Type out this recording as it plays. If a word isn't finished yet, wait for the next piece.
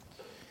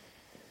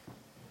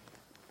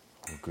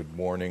Good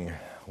morning,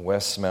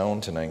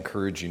 Westmount, and I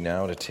encourage you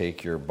now to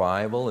take your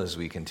Bible as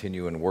we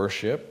continue in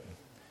worship,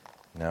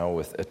 now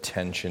with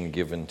attention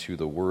given to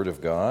the Word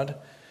of God,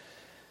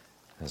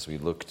 as we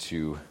look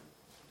to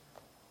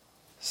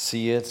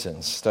see it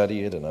and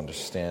study it and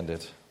understand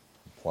it,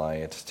 apply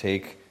it.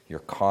 Take your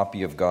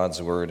copy of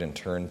God's Word and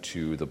turn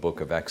to the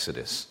book of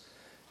Exodus,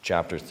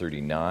 chapter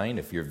 39.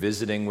 If you're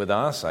visiting with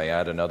us, I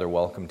add another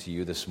welcome to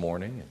you this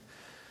morning.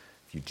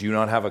 If you do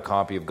not have a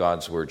copy of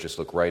God's Word, just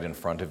look right in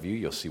front of you.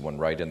 You'll see one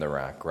right in the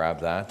rack. Grab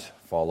that,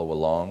 follow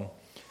along.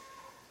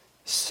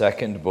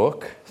 Second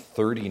book,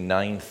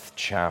 39th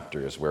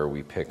chapter is where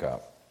we pick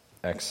up.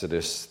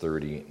 Exodus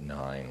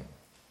 39.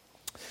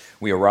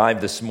 We arrived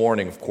this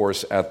morning, of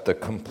course, at the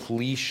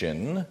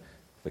completion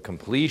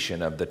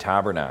of the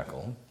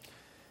tabernacle.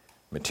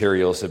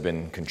 Materials have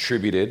been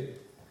contributed.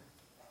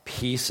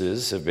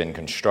 Pieces have been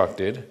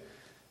constructed.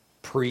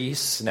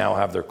 Priests now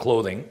have their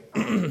clothing.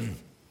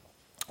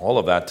 All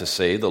of that to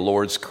say, the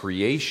Lord's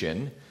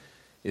creation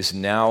is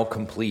now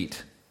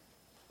complete.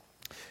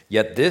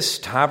 Yet this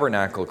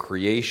tabernacle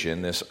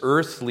creation, this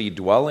earthly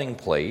dwelling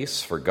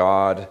place for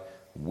God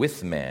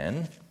with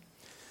man,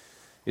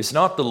 is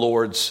not the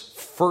Lord's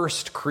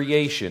first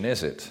creation,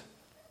 is it?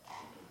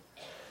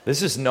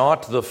 This is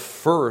not the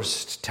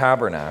first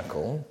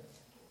tabernacle.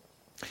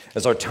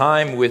 As our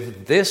time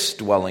with this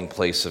dwelling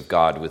place of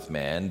God with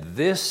man,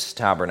 this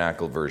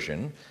tabernacle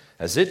version,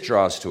 as it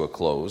draws to a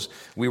close,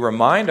 we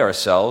remind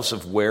ourselves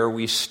of where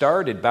we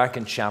started back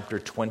in chapter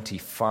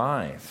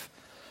 25,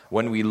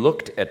 when we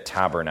looked at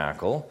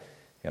tabernacle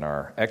in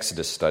our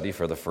Exodus study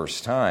for the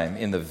first time.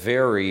 In the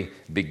very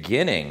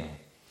beginning,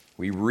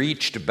 we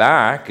reached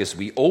back, as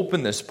we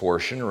open this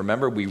portion,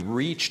 remember, we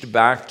reached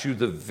back to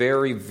the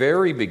very,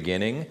 very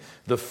beginning,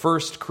 the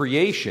first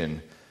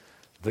creation,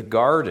 the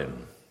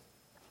garden,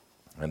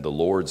 and the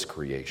Lord's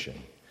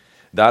creation.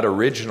 That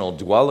original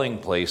dwelling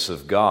place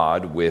of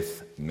God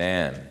with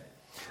man.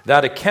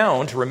 That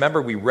account,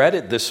 remember we read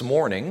it this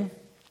morning,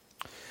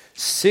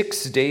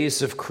 6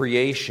 days of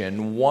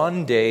creation,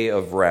 1 day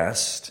of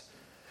rest.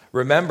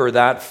 Remember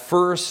that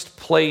first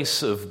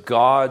place of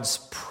God's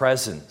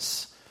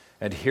presence.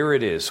 And here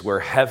it is,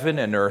 where heaven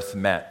and earth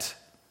met.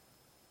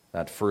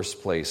 That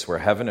first place where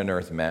heaven and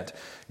earth met.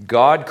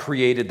 God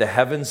created the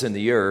heavens and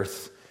the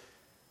earth,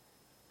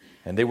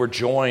 and they were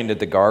joined at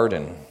the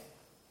garden.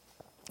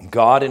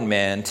 God and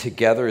man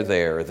together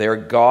there. There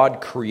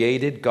God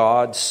created,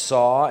 God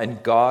saw,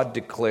 and God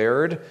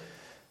declared.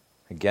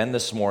 Again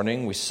this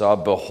morning we saw,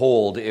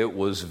 behold, it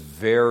was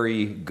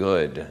very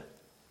good.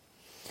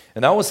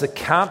 And that was the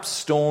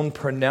capstone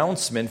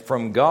pronouncement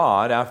from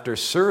God after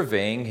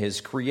surveying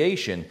his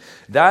creation.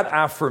 That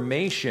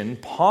affirmation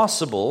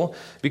possible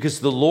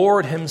because the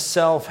Lord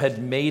himself had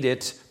made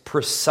it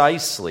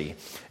precisely.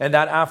 And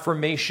that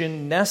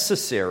affirmation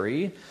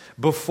necessary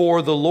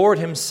before the Lord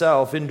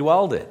himself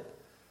indwelled it.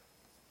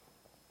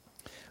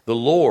 The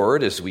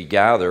Lord, as we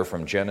gather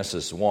from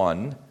Genesis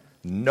 1,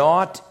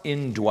 not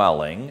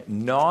indwelling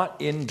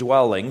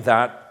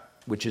that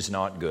which is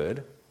not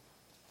good.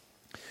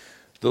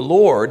 The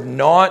Lord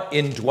not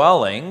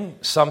indwelling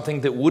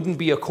something that wouldn't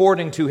be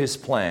according to his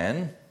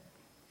plan,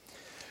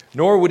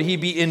 nor would he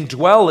be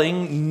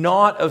indwelling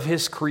not of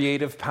his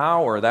creative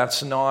power.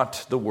 That's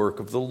not the work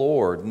of the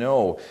Lord.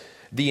 No,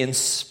 the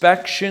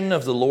inspection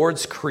of the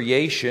Lord's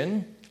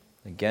creation,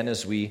 again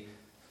as we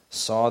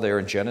saw there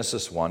in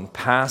Genesis 1,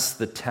 passed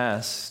the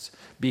test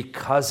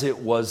because it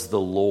was the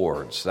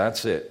Lord's.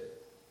 That's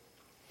it.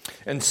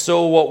 And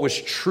so what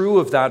was true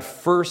of that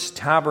first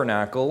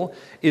tabernacle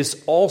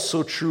is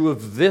also true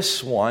of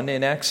this one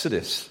in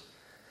Exodus.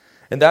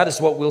 And that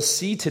is what we'll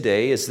see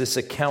today as this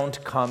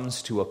account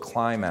comes to a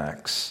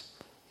climax.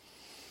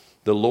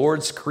 The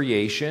Lord's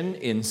creation,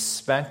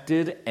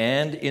 inspected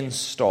and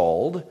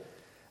installed,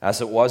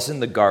 as it was in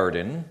the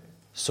garden,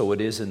 so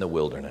it is in the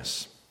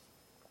wilderness.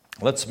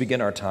 Let's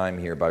begin our time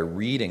here by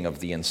reading of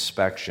the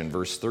inspection,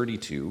 verse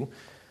 32.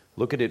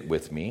 Look at it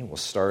with me. We'll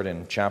start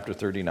in chapter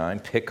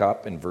 39, pick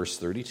up in verse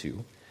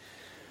 32.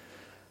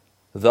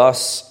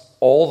 Thus,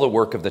 all the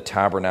work of the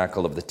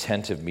tabernacle of the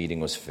tent of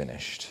meeting was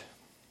finished.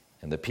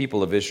 And the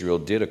people of Israel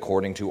did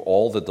according to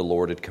all that the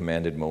Lord had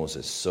commanded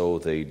Moses. So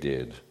they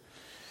did.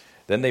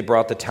 Then they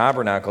brought the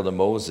tabernacle to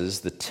Moses,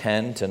 the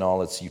tent and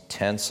all its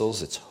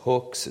utensils, its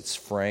hooks, its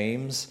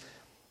frames,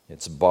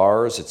 its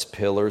bars, its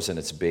pillars, and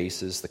its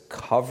bases, the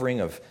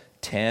covering of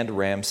tanned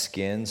ram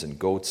skins and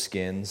goat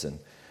skins, and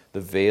the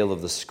veil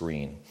of the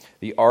screen,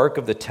 the ark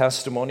of the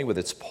testimony with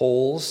its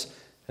poles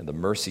and the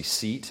mercy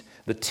seat,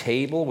 the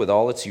table with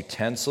all its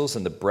utensils,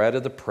 and the bread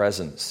of the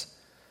presence,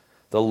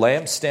 the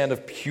lampstand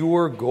of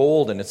pure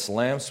gold and its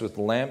lamps with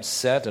lamps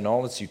set and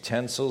all its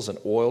utensils and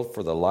oil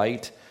for the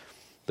light,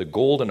 the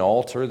golden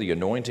altar, the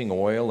anointing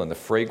oil and the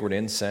fragrant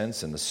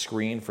incense, and the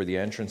screen for the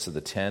entrance of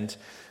the tent,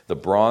 the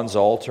bronze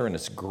altar and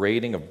its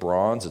grating of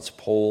bronze, its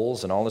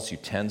poles and all its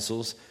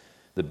utensils,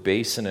 the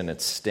basin and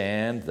its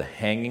stand, the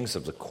hangings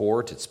of the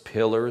court, its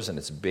pillars and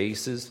its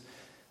bases,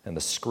 and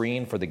the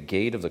screen for the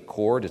gate of the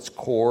court, its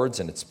cords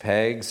and its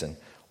pegs, and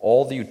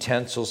all the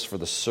utensils for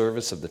the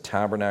service of the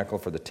tabernacle,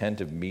 for the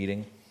tent of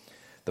meeting,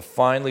 the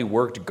finely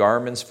worked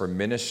garments for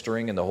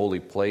ministering in the holy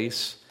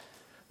place,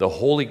 the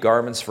holy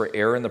garments for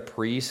Aaron the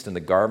priest, and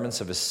the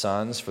garments of his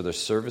sons for their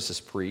service as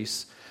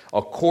priests,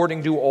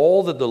 according to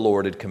all that the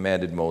Lord had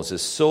commanded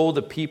Moses. So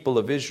the people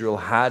of Israel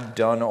had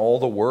done all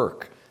the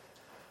work.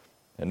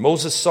 And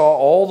Moses saw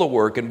all the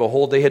work, and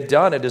behold, they had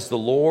done it as the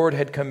Lord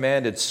had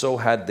commanded, so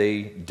had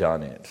they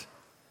done it.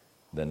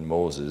 Then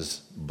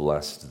Moses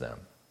blessed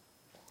them.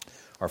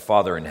 Our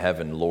Father in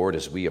heaven, Lord,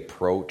 as we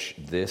approach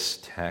this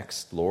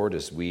text, Lord,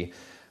 as we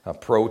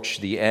approach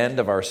the end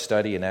of our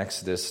study in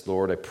Exodus,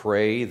 Lord, I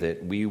pray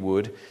that we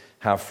would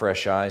have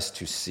fresh eyes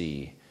to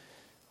see.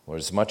 Lord,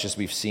 as much as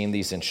we've seen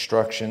these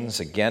instructions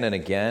again and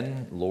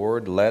again,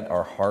 Lord, let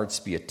our hearts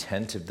be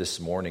attentive this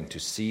morning to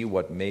see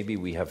what maybe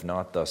we have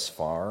not thus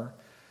far,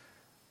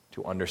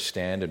 to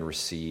understand and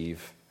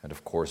receive, and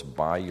of course,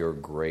 by your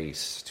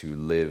grace, to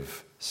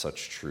live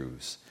such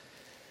truths.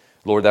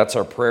 Lord, that's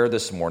our prayer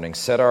this morning.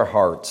 Set our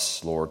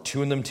hearts, Lord,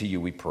 tune them to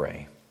you, we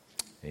pray.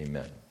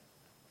 Amen.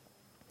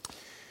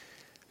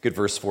 Good,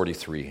 verse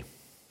 43.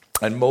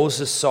 And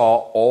Moses saw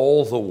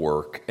all the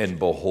work, and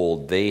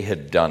behold, they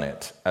had done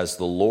it. As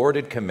the Lord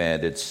had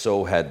commanded,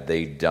 so had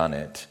they done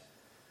it.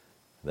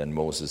 Then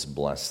Moses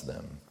blessed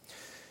them.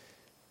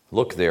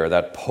 Look there,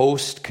 that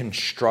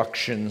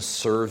post-construction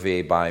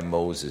survey by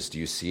Moses. Do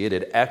you see it?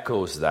 It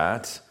echoes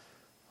that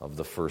of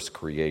the first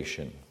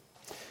creation.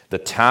 The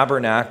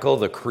tabernacle,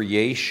 the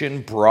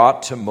creation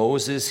brought to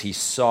Moses, he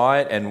saw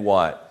it and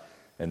what?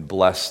 And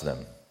blessed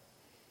them.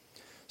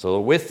 So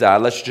with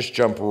that, let's just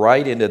jump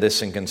right into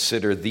this and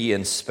consider the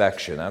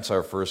inspection. That's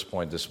our first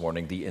point this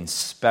morning, the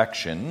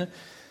inspection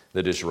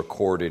that is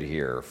recorded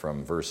here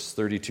from verse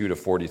 32 to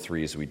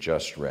 43 as we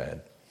just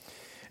read.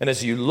 And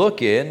as you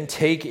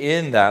take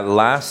in that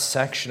last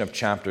section of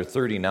chapter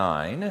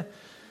 39,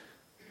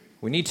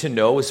 we need to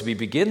know as we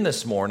begin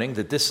this morning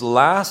that this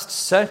last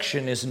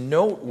section is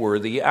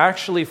noteworthy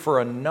actually for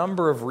a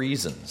number of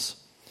reasons.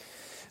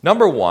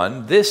 Number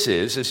one, this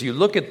is, as you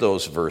look at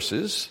those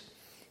verses,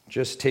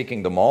 just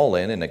taking them all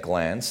in a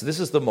glance, this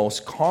is the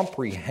most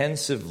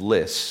comprehensive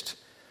list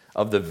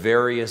of the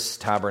various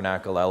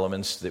tabernacle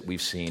elements that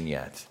we've seen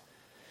yet.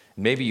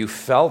 Maybe you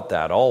felt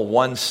that, all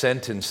one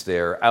sentence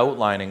there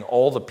outlining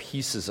all the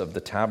pieces of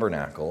the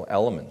tabernacle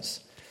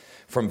elements.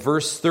 From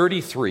verse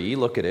 33,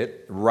 look at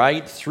it,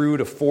 right through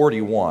to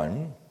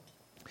 41,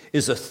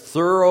 is a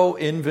thorough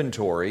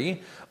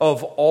inventory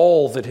of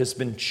all that has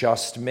been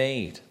just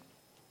made.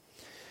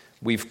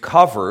 We've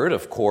covered,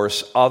 of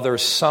course, other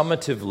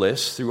summative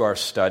lists through our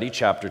study,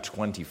 chapter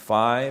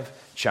 25,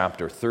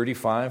 chapter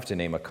 35, to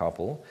name a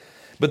couple.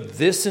 But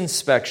this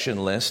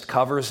inspection list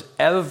covers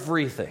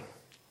everything.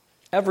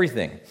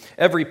 Everything.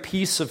 Every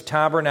piece of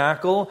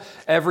tabernacle,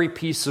 every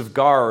piece of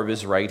garb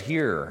is right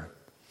here.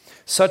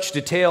 Such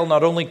detail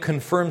not only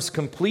confirms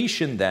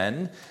completion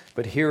then,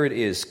 but here it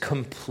is,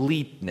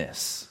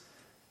 completeness.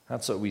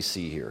 That's what we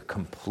see here,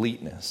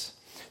 completeness.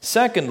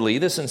 Secondly,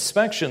 this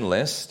inspection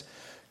list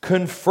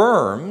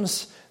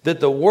confirms that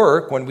the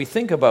work, when we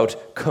think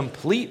about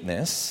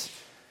completeness,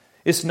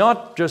 is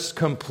not just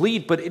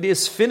complete, but it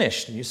is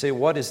finished. And you say,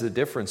 what is the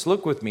difference?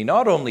 Look with me,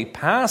 not only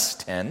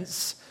past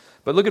tense,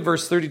 but look at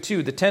verse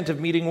 32. The tent of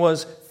meeting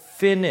was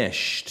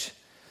finished.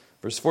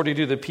 Verse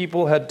 42, the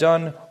people had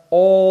done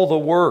all the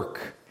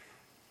work.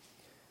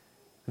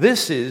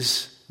 This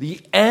is the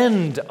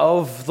end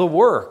of the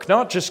work,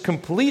 not just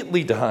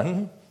completely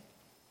done,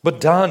 but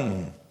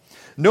done.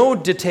 No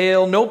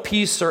detail, no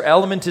piece or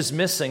element is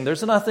missing.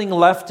 There's nothing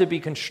left to be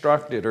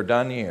constructed or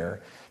done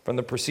here from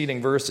the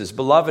preceding verses.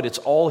 Beloved, it's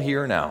all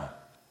here now.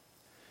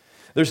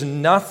 There's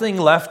nothing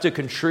left to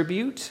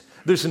contribute.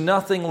 There's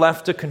nothing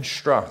left to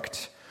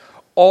construct.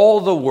 All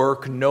the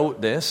work,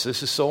 note this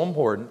is so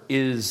important,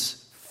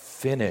 is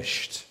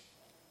finished.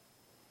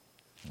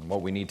 And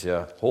what we need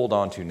to hold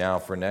on to now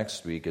for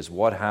next week is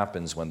what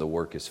happens when the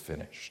work is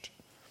finished.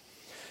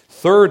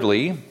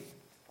 Thirdly,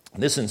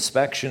 this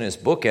inspection is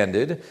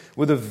bookended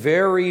with a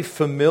very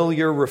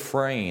familiar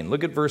refrain.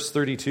 Look at verse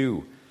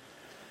 32.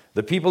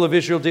 The people of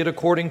Israel did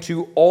according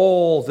to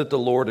all that the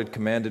Lord had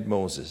commanded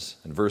Moses.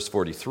 And verse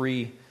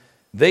 43,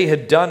 they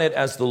had done it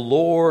as the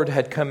Lord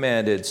had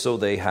commanded, so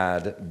they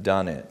had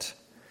done it.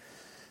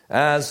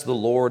 As the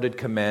Lord had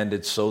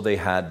commanded, so they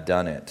had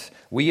done it.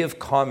 We have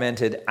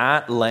commented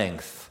at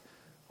length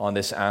on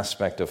this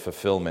aspect of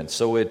fulfillment,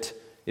 so it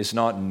is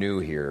not new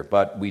here,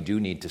 but we do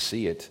need to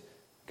see it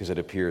because it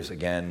appears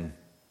again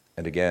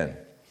and again.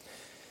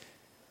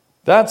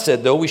 That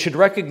said, though, we should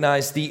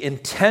recognize the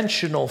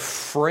intentional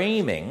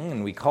framing,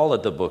 and we call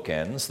it the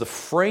bookends, the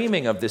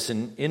framing of this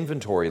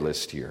inventory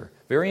list here.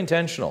 Very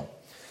intentional.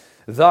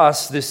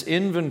 Thus, this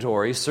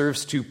inventory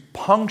serves to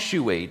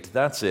punctuate,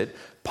 that's it,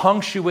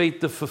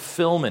 punctuate the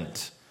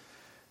fulfillment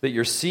that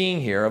you're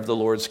seeing here of the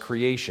Lord's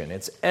creation.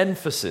 It's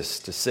emphasis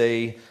to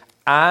say,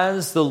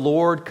 as the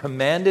Lord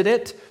commanded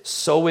it,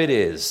 so it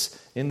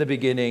is, in the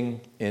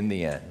beginning, in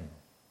the end.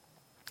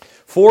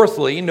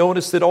 Fourthly,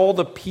 notice that all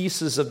the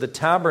pieces of the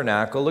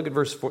tabernacle, look at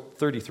verse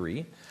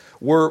 33,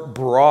 were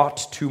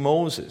brought to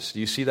Moses.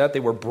 Do you see that? They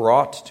were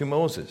brought to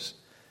Moses.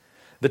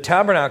 The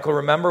tabernacle,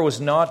 remember,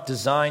 was not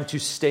designed to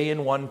stay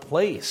in one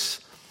place.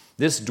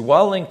 This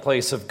dwelling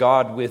place of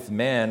God with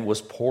man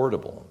was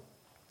portable.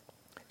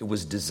 It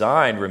was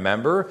designed,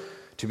 remember,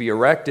 to be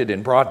erected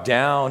and brought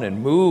down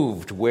and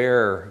moved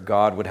where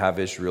God would have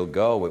Israel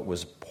go. It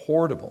was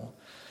portable.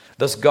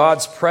 Thus,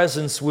 God's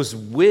presence was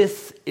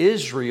with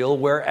Israel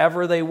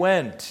wherever they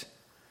went.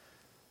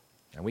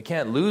 And we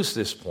can't lose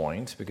this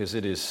point because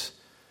it is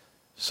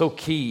so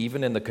key,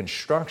 even in the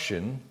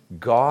construction.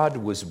 God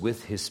was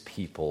with his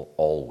people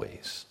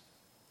always.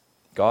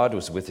 God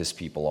was with his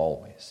people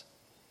always.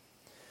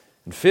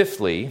 And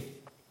fifthly,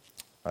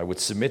 I would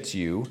submit to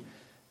you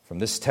from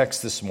this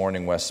text this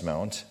morning,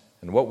 Westmount,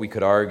 and what we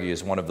could argue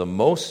is one of the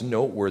most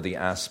noteworthy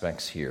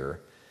aspects here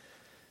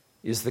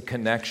is the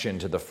connection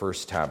to the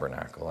first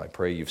tabernacle. I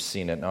pray you've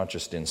seen it not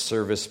just in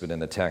service, but in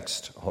the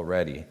text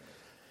already.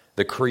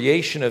 The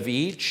creation of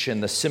each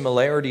and the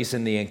similarities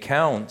in the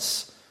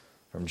accounts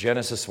from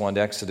Genesis 1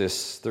 to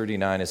Exodus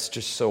 39 is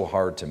just so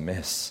hard to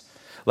miss.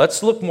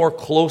 Let's look more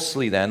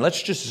closely then.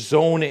 Let's just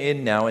zone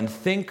in now and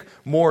think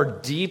more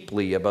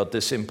deeply about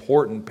this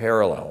important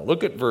parallel.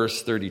 Look at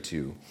verse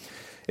 32.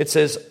 It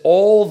says,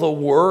 all the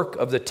work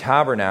of the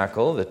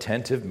tabernacle, the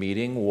tent of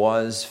meeting,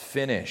 was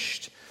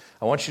finished.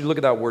 I want you to look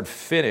at that word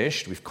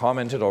finished. We've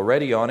commented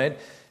already on it.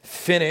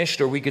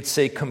 Finished, or we could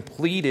say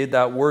completed,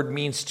 that word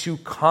means to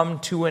come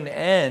to an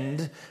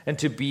end and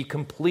to be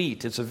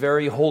complete. It's a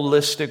very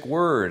holistic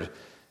word,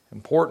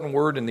 important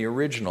word in the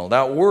original.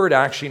 That word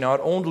actually not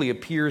only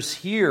appears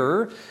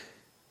here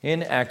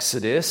in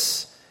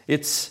Exodus,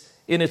 it's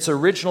in its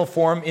original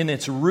form, in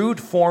its root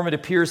form, it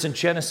appears in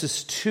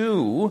Genesis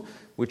 2,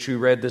 which we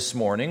read this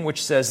morning,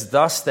 which says,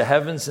 thus the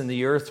heavens and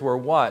the earth were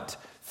what?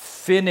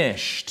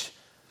 Finished.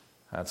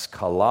 That's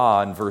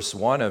kala in verse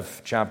 1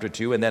 of chapter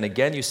 2. And then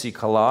again you see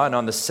kala. And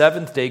on the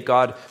seventh day,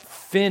 God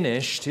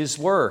finished his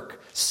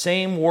work.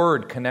 Same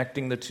word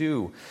connecting the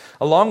two.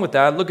 Along with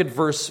that, look at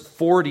verse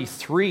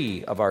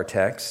 43 of our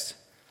text.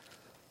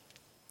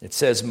 It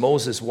says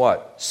Moses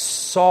what?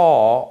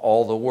 Saw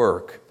all the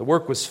work. The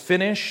work was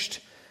finished.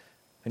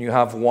 And you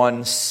have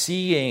one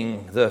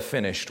seeing the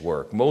finished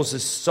work.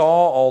 Moses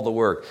saw all the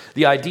work.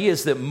 The idea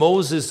is that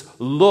Moses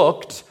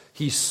looked,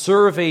 he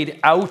surveyed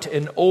out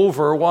and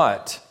over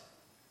what?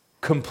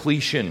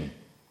 Completion.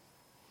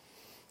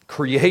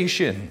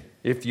 Creation,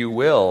 if you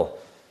will.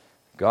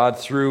 God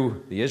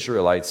through the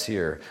Israelites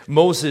here.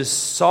 Moses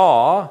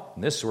saw,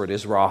 and this word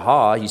is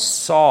raha, he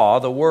saw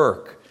the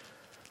work.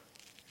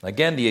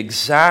 Again, the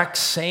exact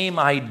same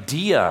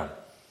idea.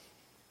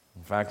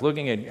 In fact,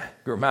 looking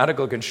at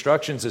grammatical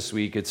constructions this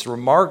week, it's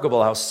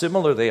remarkable how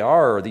similar they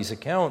are, these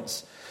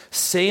accounts.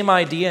 Same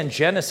idea in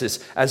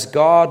Genesis, as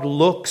God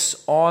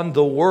looks on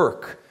the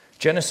work.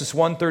 Genesis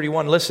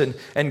 1:31, listen,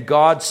 and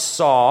God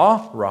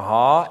saw,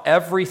 raha,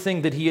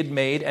 everything that he had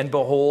made, and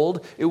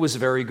behold, it was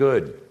very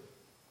good.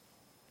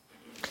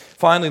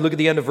 Finally, look at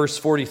the end of verse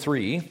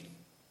 43.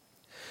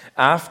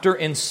 After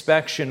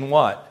inspection,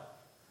 what?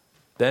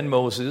 Then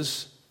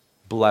Moses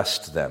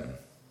blessed them.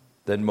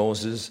 Then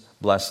Moses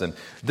blessed them.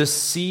 The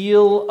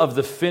seal of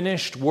the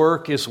finished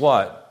work is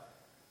what?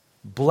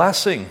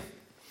 Blessing.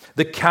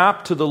 The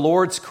cap to the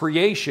Lord's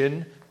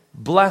creation,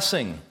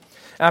 blessing.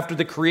 After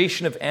the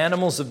creation of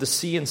animals of the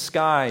sea and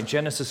sky,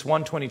 Genesis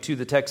 1:22,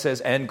 the text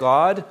says, and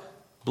God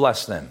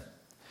blessed them.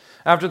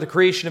 After the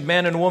creation of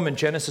man and woman,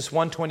 Genesis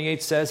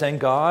 1:28 says, and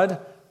God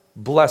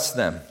blessed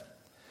them.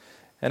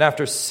 And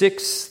after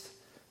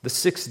the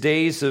 6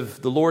 days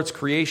of the Lord's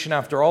creation,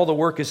 after all the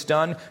work is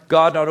done,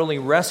 God not only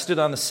rested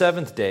on the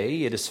seventh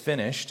day, it is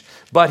finished,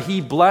 but he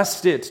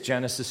blessed it,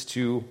 Genesis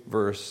 2,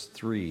 verse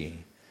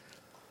 3.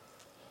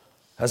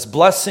 As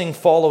blessing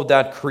followed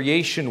that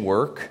creation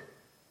work,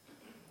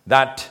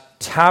 that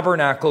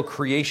tabernacle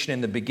creation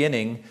in the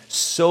beginning,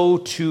 so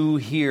too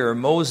here.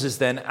 Moses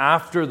then,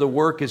 after the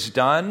work is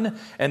done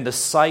and the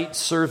site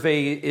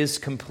survey is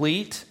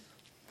complete,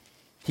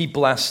 he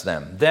blessed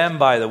them. Them,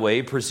 by the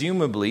way,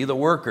 presumably the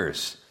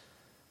workers.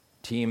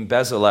 Team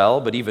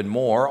Bezalel, but even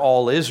more,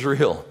 all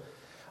Israel.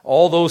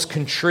 All those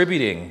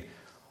contributing,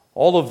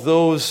 all of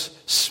those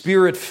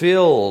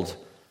spirit-filled,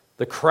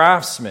 the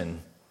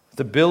craftsmen,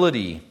 the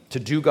ability to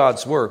do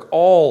God's work,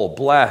 all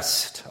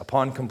blessed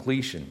upon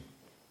completion.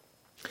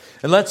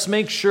 And let's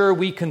make sure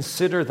we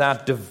consider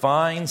that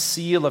divine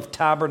seal of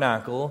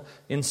tabernacle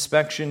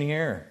inspection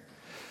here.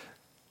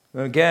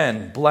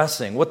 Again,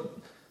 blessing. What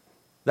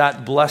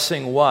that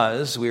blessing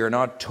was, we are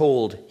not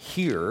told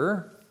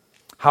here.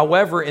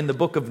 However, in the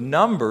book of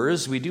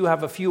Numbers, we do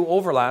have a few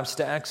overlaps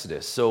to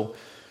Exodus. So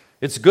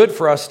it's good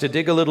for us to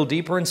dig a little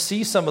deeper and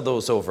see some of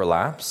those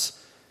overlaps.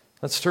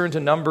 Let's turn to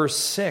Numbers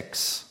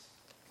 6.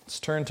 Let's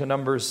turn to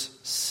Numbers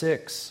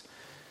 6.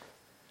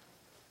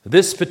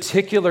 This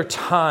particular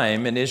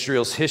time in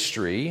Israel's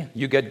history,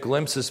 you get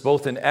glimpses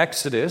both in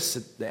Exodus,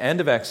 at the end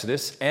of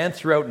Exodus, and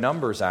throughout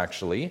Numbers,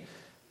 actually,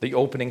 the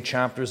opening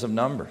chapters of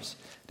Numbers.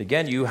 And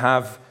again,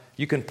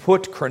 you can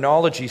put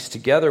chronologies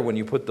together when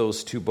you put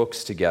those two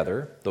books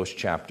together, those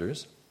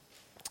chapters.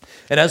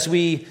 And as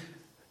we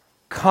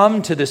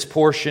come to this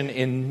portion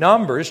in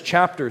Numbers,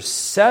 chapter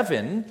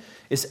 7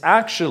 is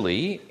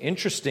actually,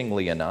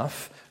 interestingly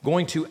enough,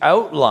 going to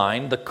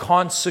outline the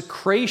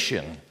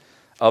consecration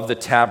of the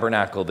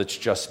tabernacle that's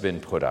just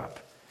been put up,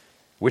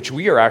 which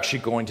we are actually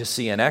going to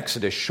see in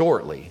Exodus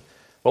shortly.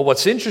 But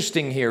what's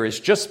interesting here is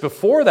just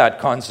before that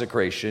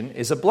consecration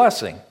is a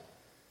blessing.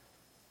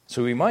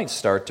 So we might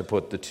start to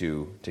put the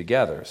two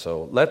together.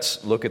 So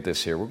let's look at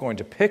this here. We're going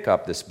to pick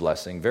up this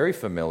blessing, very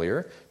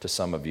familiar to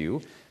some of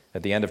you,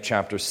 at the end of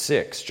chapter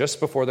 6. Just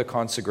before the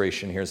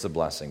consecration, here's the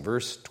blessing.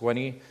 Verse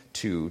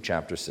 22,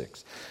 chapter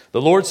 6.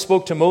 The Lord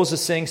spoke to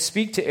Moses, saying,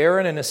 "Speak to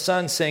Aaron and his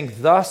sons, saying,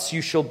 Thus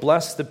you shall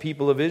bless the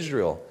people of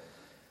Israel.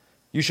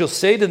 You shall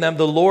say to them,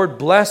 The Lord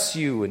bless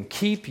you and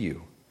keep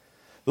you.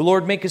 The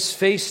Lord make his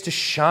face to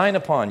shine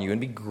upon you and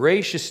be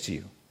gracious to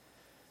you.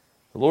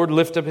 The Lord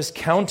lift up his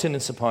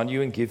countenance upon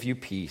you and give you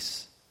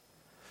peace.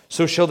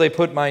 So shall they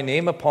put my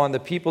name upon the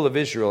people of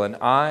Israel, and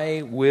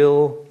I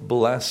will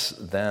bless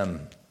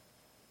them."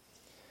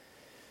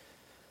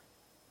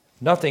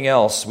 Nothing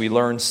else, we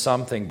learn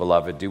something,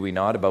 beloved, do we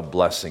not, about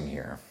blessing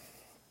here?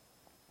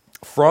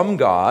 From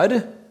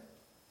God,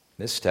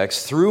 this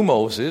text, through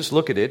Moses,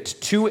 look at it,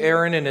 to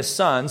Aaron and his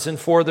sons, and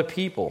for the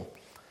people.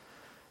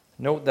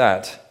 Note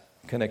that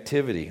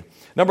connectivity.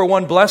 Number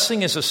one,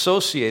 blessing is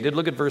associated,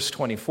 look at verse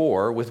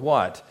 24, with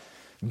what?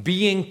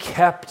 Being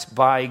kept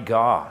by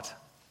God.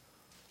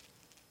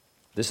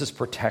 This is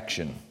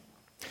protection.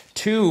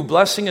 2,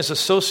 blessing is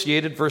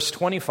associated, verse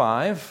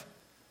 25,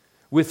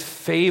 with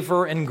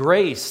favor and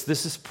grace.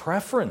 This is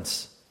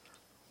preference.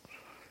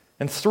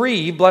 And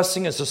 3,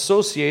 blessing is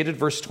associated,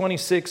 verse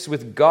 26,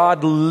 with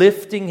God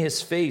lifting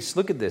his face.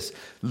 Look at this.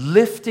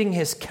 Lifting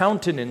his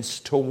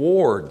countenance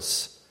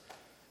towards.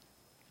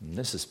 And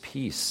this is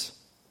peace.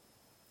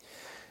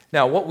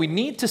 Now, what we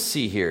need to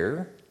see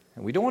here,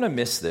 and we don't want to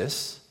miss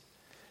this,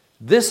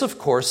 this, of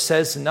course,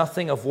 says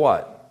nothing of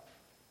what?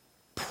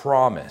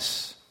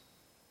 Promise.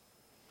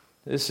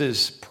 This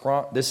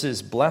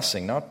is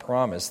blessing, not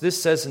promise. This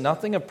says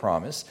nothing of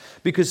promise,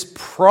 because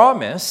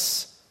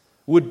promise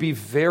would be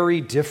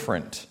very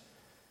different.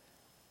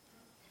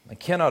 I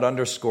cannot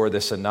underscore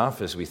this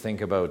enough as we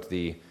think about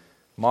the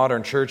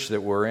modern church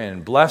that we're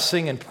in.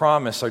 Blessing and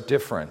promise are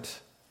different.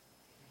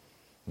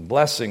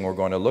 Blessing we're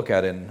going to look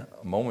at in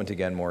a moment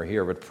again more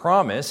here. But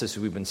promise, as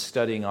we've been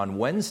studying on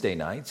Wednesday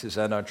nights, is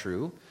that not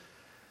true?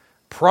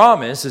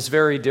 Promise is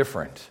very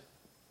different.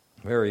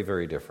 Very,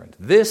 very different.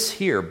 This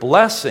here,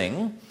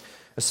 blessing,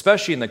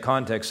 especially in the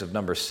context of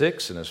number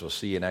 6, and as we'll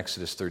see in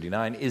Exodus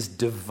 39, is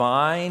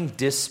divine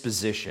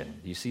disposition.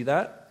 Do you see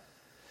that?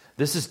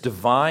 This is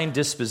divine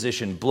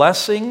disposition.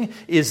 Blessing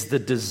is the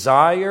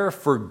desire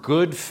for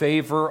good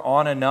favor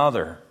on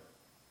another.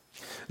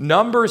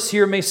 Numbers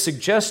here may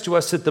suggest to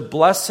us that the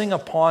blessing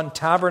upon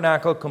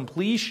tabernacle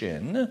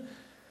completion,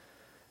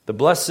 the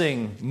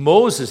blessing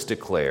Moses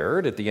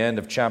declared at the end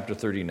of chapter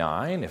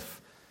 39,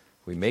 if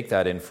we make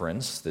that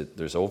inference that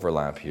there's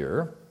overlap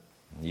here,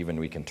 even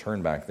we can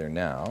turn back there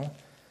now,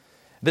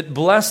 that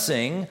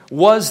blessing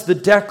was the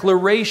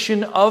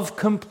declaration of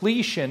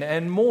completion,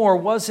 and more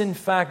was in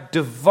fact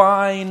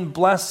divine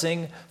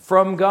blessing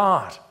from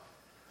God.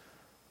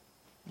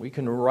 We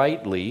can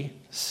rightly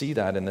see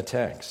that in the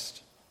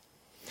text.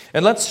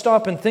 And let's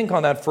stop and think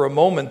on that for a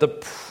moment, the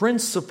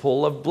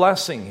principle of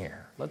blessing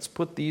here. Let's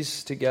put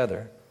these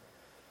together.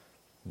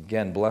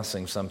 Again,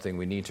 blessing, something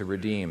we need to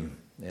redeem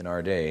in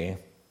our day.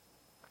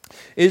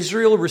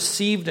 Israel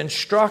received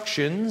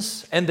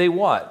instructions, and they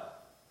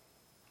what?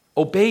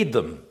 Obeyed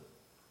them.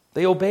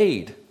 They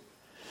obeyed.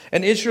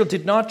 And Israel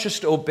did not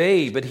just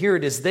obey, but here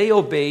it is, they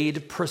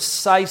obeyed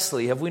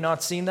precisely. Have we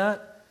not seen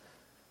that?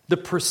 The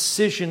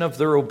precision of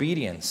their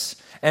obedience.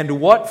 And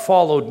what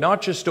followed,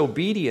 not just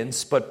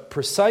obedience, but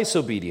precise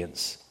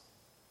obedience?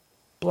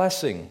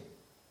 Blessing.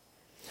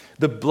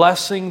 The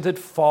blessing that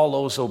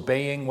follows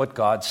obeying what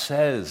God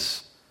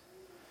says.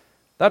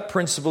 That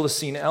principle is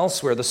seen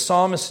elsewhere. The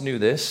psalmist knew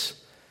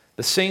this.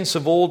 The saints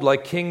of old,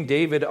 like King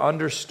David,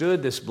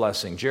 understood this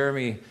blessing.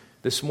 Jeremy,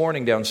 this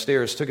morning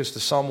downstairs, took us to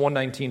Psalm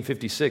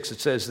 119:56.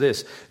 It says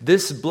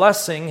this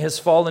blessing has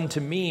fallen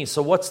to me.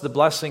 So what's the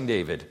blessing,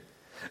 David?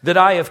 That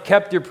I have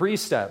kept your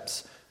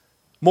precepts.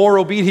 More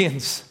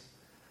obedience.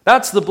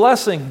 That's the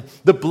blessing.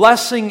 The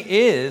blessing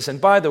is, and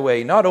by the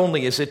way, not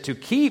only is it to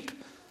keep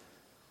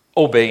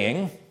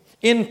obeying,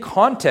 in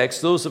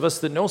context, those of us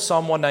that know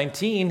Psalm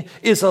 119,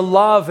 is a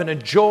love and a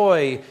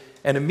joy,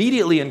 and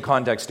immediately in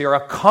context here,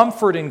 a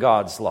comfort in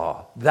God's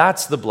law.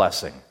 That's the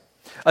blessing.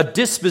 A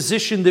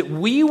disposition that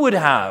we would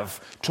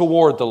have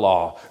toward the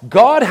law.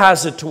 God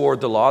has it toward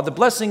the law. The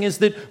blessing is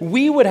that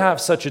we would have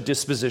such a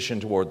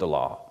disposition toward the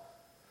law.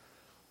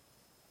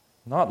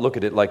 Not look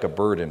at it like a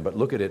burden, but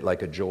look at it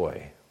like a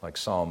joy, like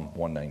Psalm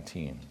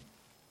 119.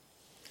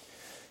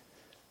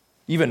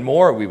 Even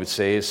more, we would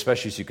say,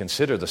 especially as you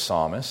consider the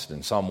psalmist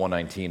in Psalm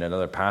 119 and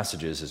other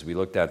passages as we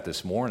looked at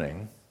this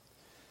morning,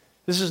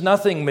 this is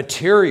nothing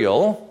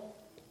material,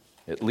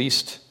 at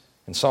least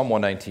in Psalm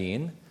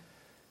 119,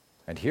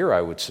 And here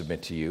I would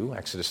submit to you,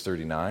 Exodus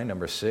 39,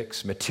 number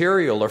 6,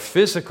 material or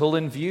physical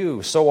in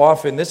view. So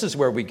often this is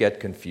where we get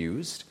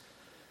confused.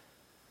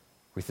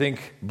 We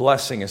think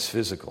blessing is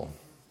physical.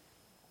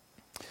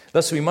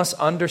 Thus, we must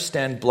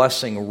understand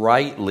blessing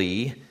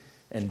rightly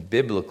and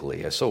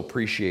biblically. I so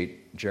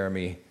appreciate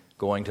Jeremy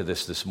going to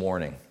this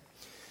morning.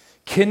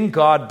 Can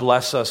God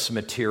bless us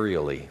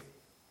materially?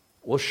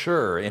 Well,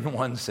 sure, in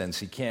one sense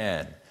he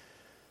can.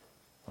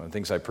 One of the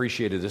things I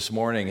appreciated this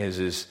morning is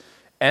his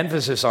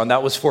emphasis on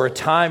that was for a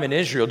time in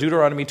Israel.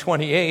 Deuteronomy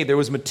 28, there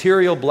was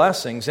material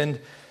blessings. And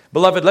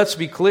beloved, let's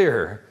be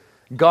clear.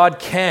 God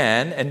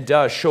can and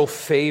does show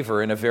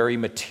favor in a very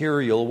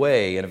material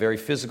way, in a very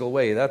physical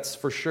way, that's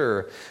for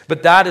sure.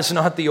 But that is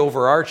not the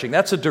overarching.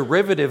 That's a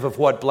derivative of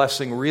what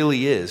blessing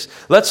really is.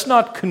 Let's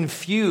not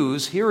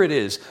confuse, here it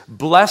is,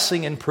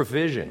 blessing and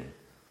provision.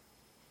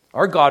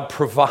 Our God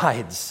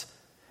provides.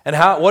 And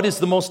what is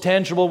the most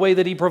tangible way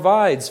that he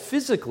provides?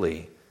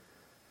 Physically.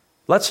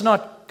 Let's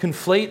not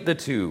conflate the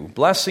two.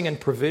 Blessing and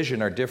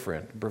provision are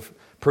different.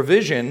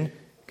 Provision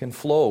can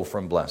flow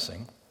from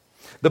blessing.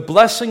 The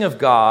blessing of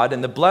God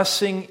and the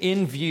blessing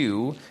in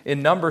view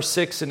in number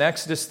 6 in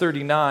Exodus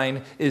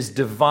 39 is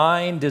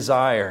divine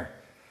desire,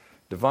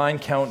 divine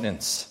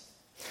countenance.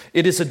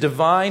 It is a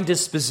divine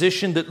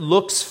disposition that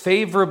looks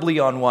favorably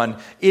on one.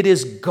 It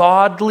is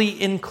godly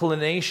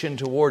inclination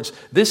towards.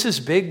 This is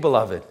big,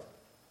 beloved.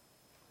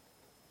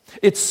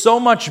 It's so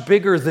much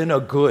bigger than a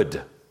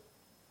good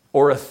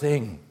or a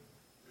thing.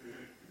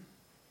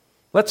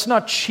 Let's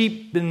not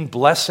cheapen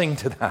blessing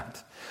to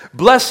that.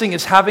 Blessing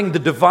is having the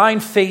divine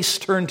face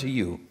turned to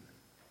you.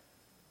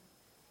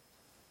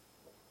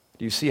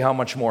 Do you see how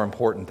much more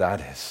important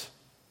that is?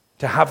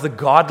 To have the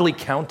godly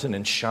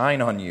countenance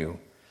shine on you,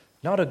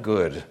 not a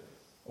good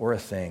or a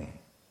thing.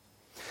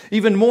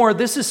 Even more,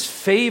 this is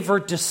favor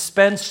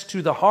dispensed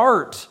to the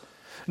heart,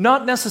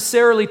 not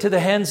necessarily to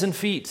the hands and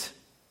feet.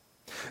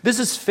 This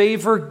is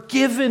favor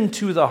given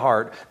to the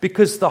heart,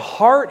 because the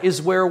heart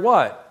is where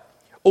what?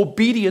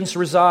 Obedience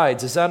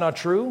resides. Is that not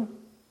true?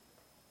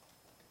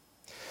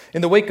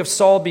 In the wake of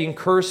Saul being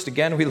cursed,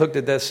 again, we looked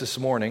at this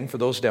morning for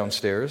those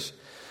downstairs,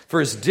 for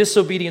his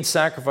disobedient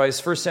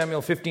sacrifice, 1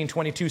 Samuel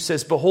 15:22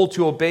 says, behold,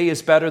 to obey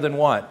is better than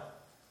what?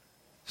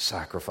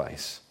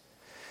 Sacrifice.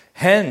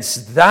 Hence,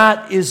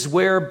 that is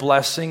where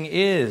blessing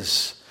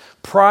is.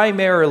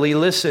 Primarily,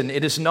 listen,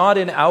 it is not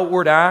in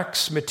outward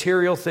acts,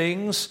 material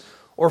things,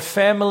 or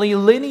family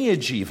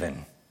lineage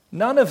even.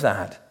 None of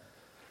that.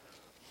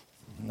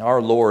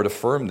 Our Lord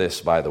affirmed this,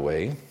 by the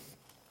way.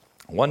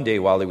 One day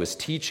while he was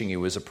teaching, he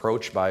was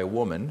approached by a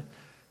woman.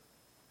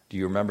 Do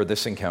you remember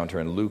this encounter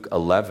in Luke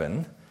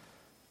 11,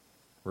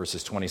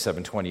 verses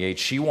 27-28?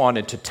 She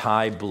wanted to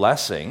tie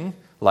blessing,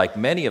 like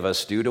many of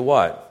us do, to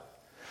what?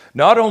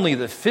 Not only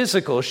the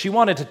physical, she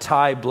wanted to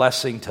tie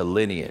blessing to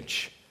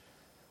lineage.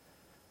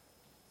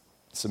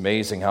 It's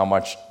amazing how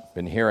much I've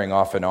been hearing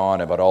off and on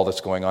about all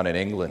that's going on in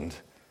England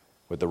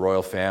with the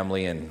royal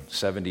family in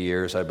 70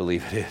 years, I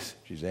believe it is,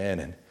 she's in.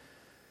 And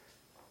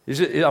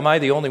am I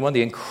the only one?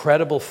 The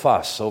incredible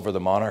fuss over the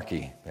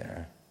monarchy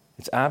there.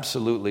 It's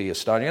absolutely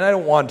astonishing. And I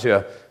don't want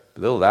to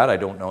belittle that. I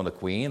don't know the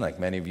Queen, like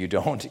many of you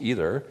don't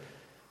either.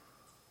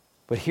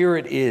 But here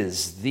it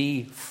is,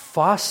 the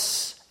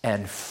fuss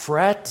and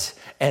fret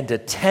and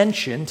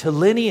attention to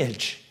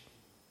lineage,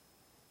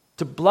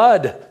 to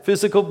blood,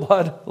 physical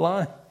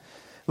bloodline.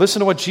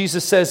 Listen to what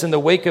Jesus says in the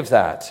wake of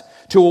that.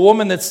 To a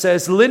woman that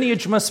says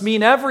lineage must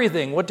mean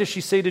everything. What does she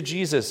say to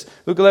Jesus?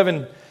 Luke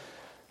 11,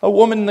 a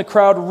woman in the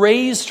crowd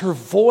raised her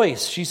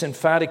voice, she's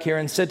emphatic here,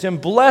 and said to him,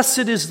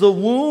 blessed is the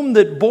womb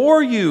that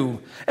bore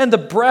you and the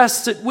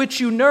breasts at which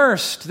you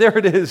nursed. There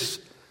it is.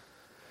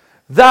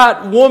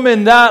 That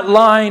woman, that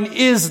line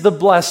is the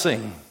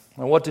blessing.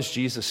 And what does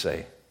Jesus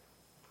say?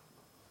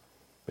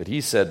 But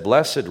he said,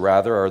 blessed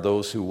rather are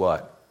those who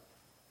what?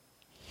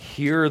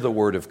 Hear the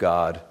word of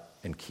God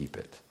and keep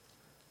it.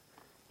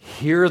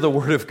 Hear the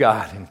word of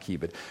God and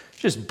keep it. It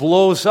just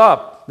blows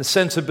up the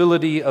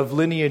sensibility of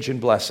lineage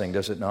and blessing,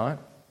 does it not?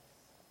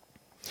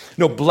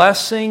 No,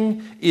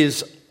 blessing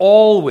is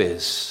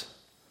always,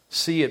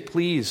 see it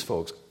please,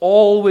 folks,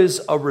 always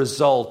a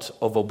result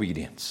of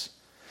obedience.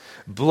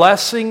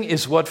 Blessing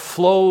is what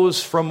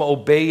flows from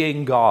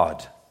obeying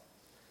God.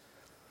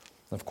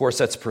 Of course,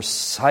 that's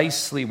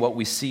precisely what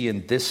we see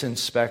in this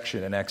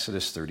inspection in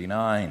Exodus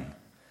 39.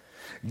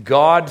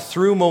 God,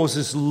 through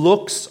Moses,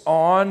 looks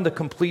on the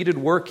completed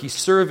work. He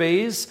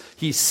surveys,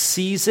 he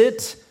sees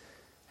it,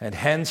 and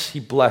hence he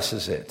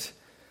blesses it.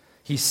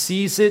 He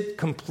sees it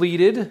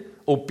completed,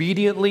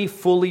 obediently,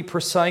 fully,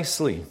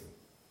 precisely.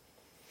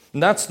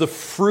 And that's the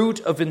fruit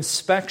of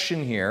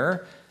inspection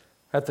here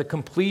at the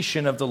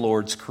completion of the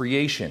Lord's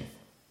creation.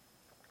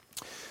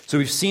 So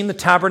we've seen the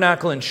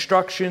tabernacle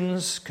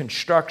instructions,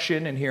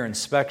 construction, and here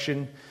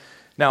inspection.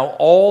 Now,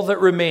 all that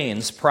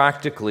remains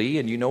practically,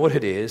 and you know what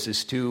it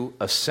is to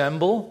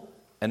assemble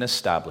and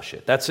establish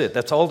it. That's it.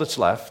 That's all that's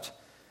left.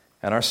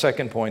 And our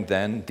second point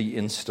then, the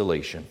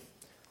installation.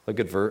 Look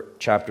at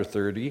chapter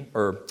 40,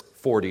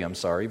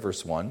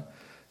 verse 1,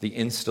 the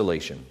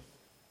installation.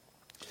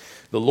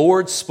 The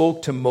Lord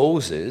spoke to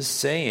Moses,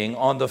 saying,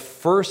 on the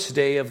first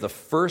day of the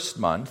first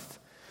month,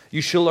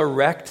 you shall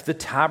erect the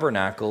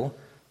tabernacle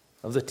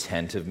of the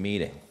tent of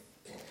meeting.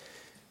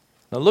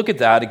 Now look at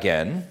that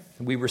again.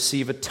 We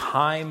receive a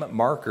time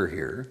marker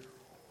here.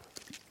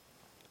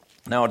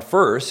 Now at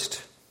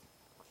first,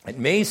 it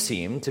may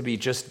seem to be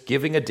just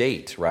giving a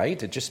date,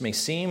 right? It just may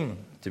seem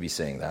to be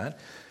saying that.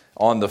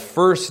 On the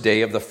first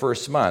day of the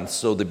first month,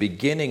 so the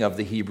beginning of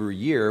the Hebrew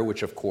year,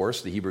 which of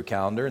course, the Hebrew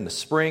calendar in the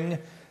spring,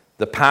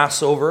 the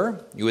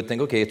Passover, you would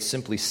think, okay, it's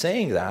simply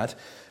saying that.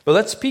 But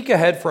let's peek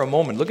ahead for a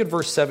moment. Look at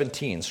verse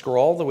 17.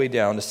 Scroll all the way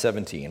down to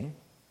 17.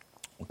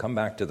 We'll come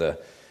back to the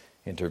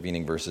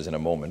intervening verses in a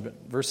moment. But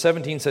verse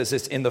 17 says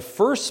this, in the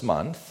first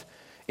month,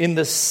 in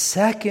the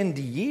second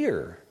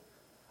year,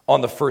 on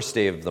the first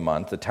day of the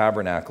month, the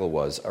tabernacle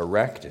was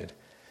erected.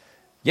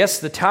 Yes,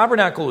 the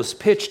tabernacle was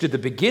pitched at the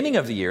beginning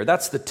of the year.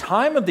 That's the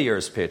time of the year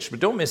is pitched. But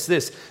don't miss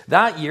this.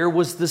 That year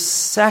was the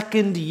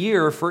second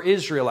year for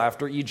Israel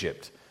after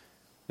Egypt.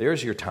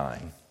 There's your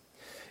time.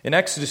 In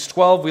Exodus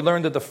 12, we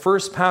learned that the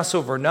first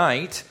Passover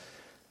night,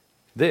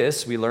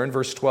 we learn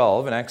verse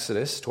 12 in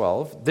Exodus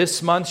 12,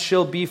 this month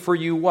shall be for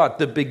you what?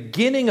 The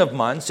beginning of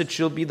months, it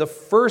shall be the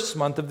first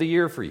month of the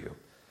year for you.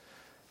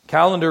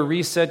 Calendar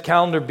reset,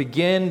 calendar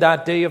begin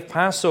that day of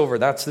Passover.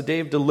 That's the day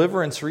of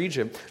deliverance for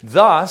Egypt.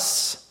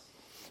 Thus,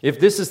 if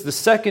this is the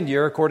second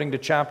year, according to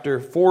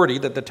chapter 40,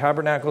 that the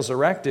tabernacle is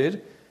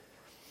erected,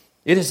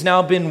 it has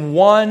now been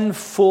one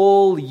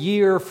full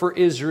year for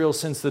Israel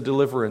since the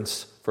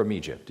deliverance from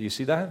Egypt. Do you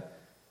see that?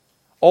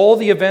 All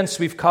the events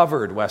we've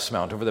covered,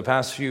 Westmount, over the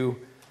past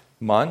few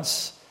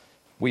months,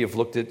 we have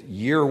looked at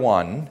year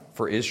one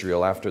for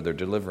Israel after their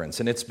deliverance.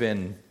 And it's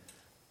been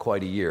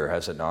quite a year,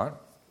 has it not?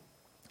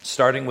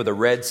 Starting with a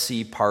Red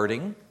Sea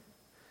parting,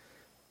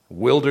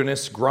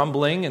 wilderness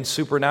grumbling and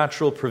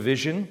supernatural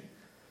provision,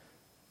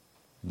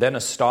 then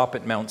a stop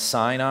at Mount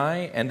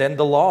Sinai, and then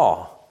the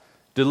law,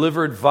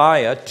 delivered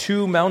via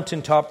 2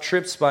 mountaintop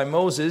trips by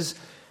Moses.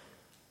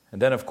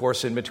 And then, of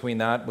course, in between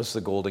that was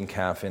the golden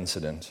calf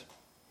incident.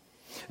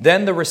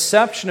 Then the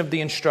reception of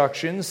the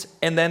instructions,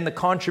 and then the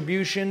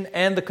contribution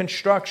and the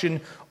construction,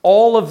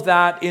 all of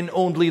that in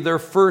only their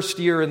first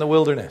year in the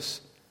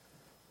wilderness.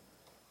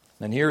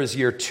 And here as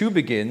year 2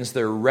 begins,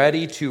 they're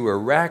ready to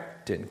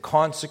erect and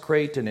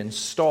consecrate and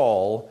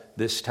install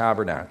this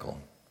tabernacle.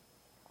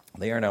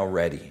 They are now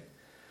ready.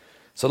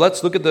 So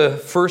let's look at the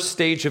first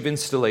stage of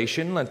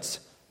installation. Let's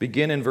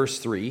begin in verse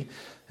 3.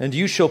 And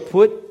you shall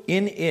put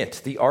in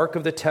it the ark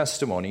of the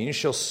testimony, and you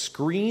shall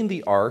screen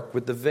the ark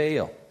with the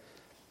veil.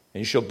 And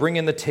you shall bring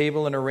in the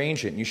table and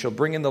arrange it. And you shall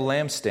bring in the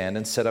lampstand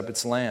and set up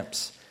its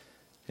lamps.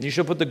 And you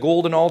shall put the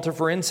golden altar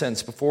for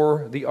incense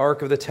before the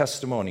ark of the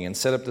testimony and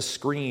set up the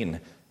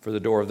screen for the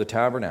door of the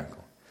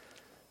tabernacle.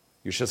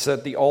 You shall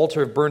set the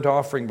altar of burnt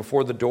offering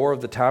before the door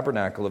of the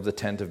tabernacle of the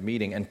tent of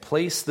meeting, and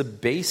place the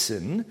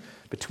basin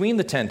between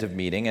the tent of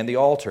meeting and the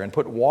altar, and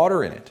put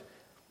water in it.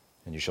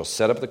 And you shall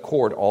set up the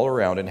court all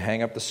around and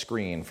hang up the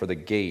screen for the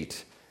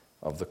gate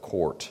of the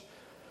court.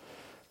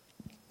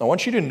 I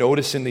want you to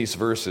notice in these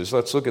verses,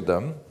 let's look at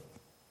them.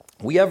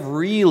 We have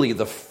really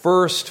the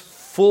first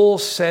full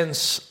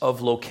sense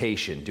of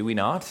location, do we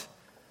not?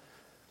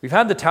 We've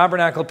had the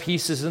tabernacle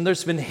pieces, and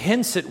there's been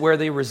hints at where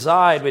they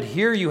reside, but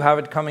here you have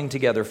it coming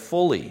together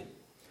fully.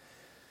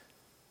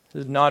 It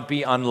would not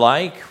be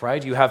unlike,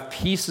 right? You have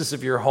pieces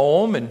of your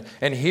home,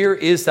 and here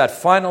is that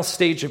final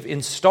stage of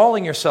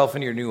installing yourself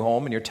in your new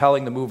home, and you're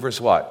telling the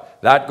movers what?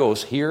 That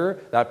goes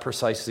here, that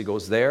precisely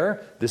goes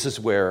there. This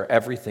is where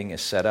everything is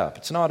set up.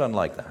 It's not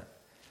unlike that.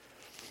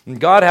 And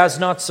God has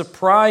not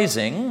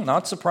surprising,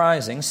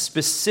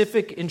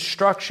 specific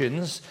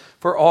instructions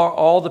for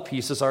all the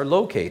pieces are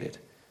located.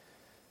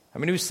 I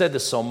mean, we've said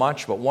this so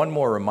much, but one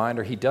more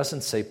reminder, he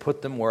doesn't say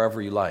put them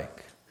wherever you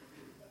like.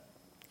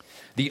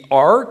 The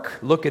ark,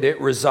 look at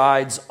it,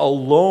 resides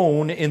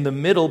alone in the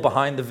middle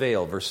behind the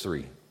veil, verse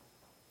 3.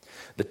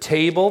 The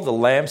table, the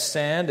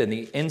lampstand, and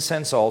the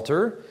incense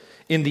altar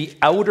in the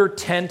outer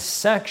tent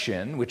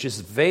section, which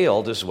is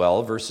veiled as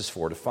well, verses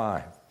 4 to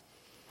 5.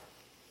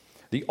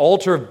 The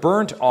altar of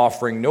burnt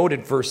offering,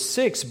 noted verse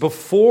 6,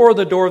 before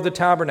the door of the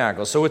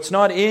tabernacle. So it's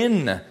not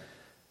in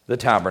the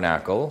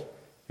tabernacle.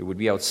 It would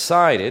be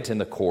outside it in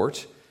the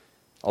court,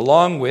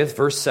 along with,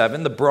 verse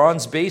 7, the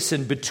bronze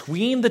basin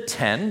between the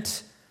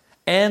tent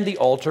and the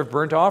altar of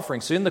burnt offering.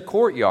 So in the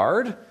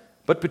courtyard,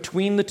 but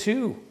between the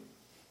two.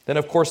 Then,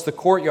 of course, the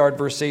courtyard,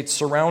 verse 8,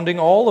 surrounding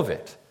all of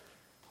it.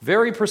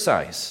 Very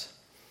precise.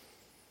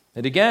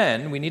 And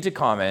again, we need to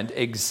comment,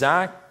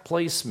 exact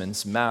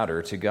placements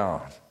matter to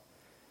God.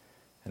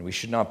 And we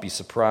should not be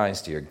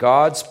surprised here.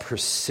 God's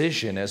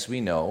precision, as we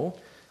know,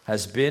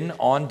 has been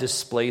on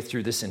display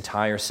through this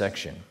entire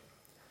section.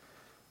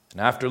 And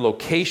after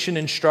location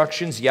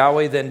instructions,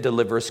 Yahweh then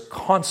delivers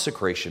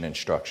consecration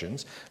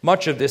instructions.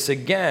 Much of this,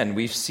 again,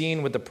 we've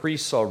seen with the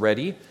priests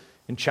already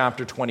in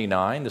chapter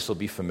 29. This will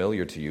be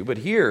familiar to you. But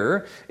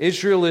here,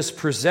 Israel is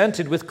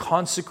presented with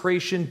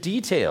consecration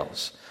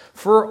details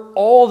for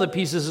all the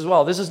pieces as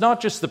well. This is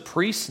not just the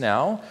priests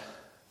now.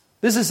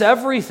 This is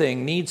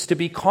everything needs to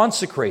be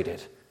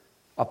consecrated.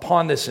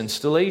 upon this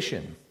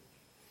installation.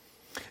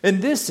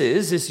 And this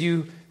is, as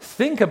you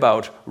think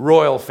about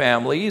royal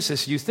families,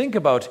 as you think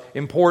about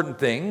important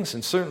things,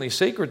 and certainly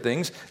sacred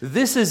things,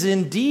 this is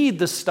indeed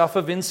the stuff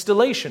of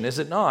installation, is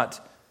it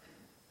not?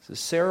 It's a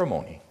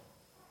ceremony.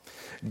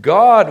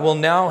 God will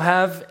now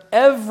have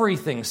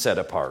everything set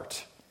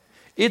apart.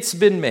 It's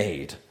been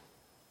made.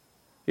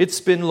 It's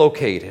been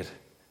located.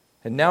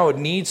 And now it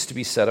needs to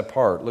be set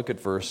apart. Look at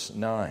verse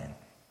 9.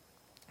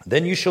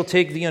 Then you shall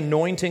take the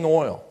anointing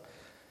oil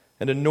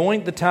and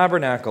anoint the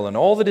tabernacle and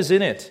all that is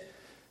in it,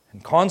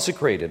 and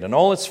consecrate it and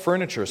all its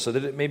furniture, so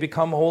that it may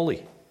become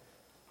holy.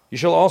 You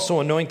shall also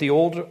anoint the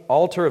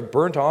altar of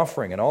burnt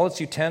offering and all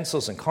its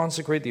utensils, and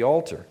consecrate the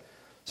altar,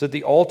 so that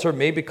the altar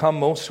may become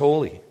most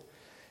holy.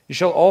 You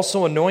shall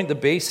also anoint the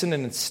basin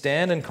and its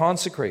stand, and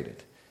consecrate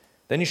it.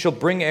 Then you shall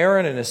bring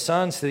Aaron and his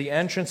sons to the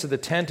entrance of the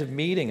tent of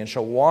meeting, and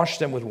shall wash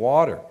them with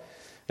water,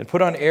 and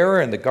put on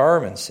Aaron the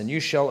garments, and you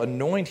shall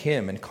anoint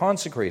him and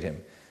consecrate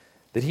him,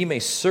 that he may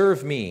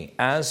serve me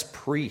as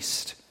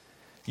priest.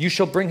 You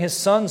shall bring his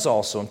sons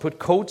also, and put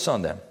coats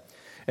on them,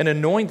 and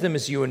anoint them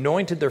as you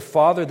anointed their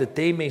father, that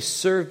they may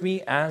serve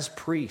me as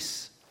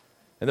priests.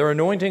 And their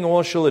anointing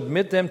oil shall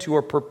admit them to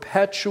a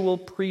perpetual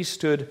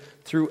priesthood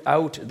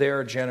throughout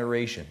their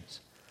generations.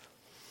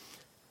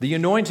 The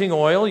anointing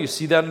oil, you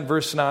see that in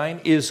verse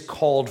 9, is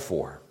called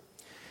for.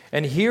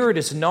 And here it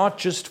is not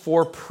just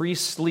for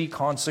priestly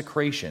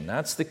consecration.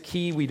 That's the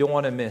key we don't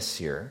want to miss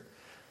here.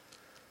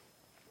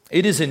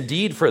 It is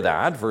indeed for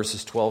that,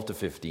 verses 12 to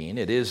 15.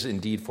 It is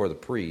indeed for the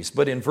priest.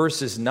 But in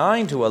verses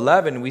 9 to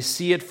 11, we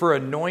see it for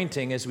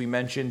anointing, as we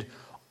mentioned,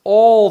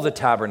 all the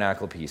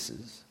tabernacle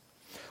pieces.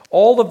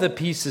 All of the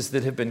pieces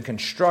that have been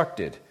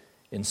constructed,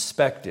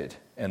 inspected,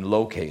 and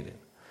located.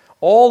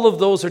 All of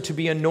those are to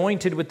be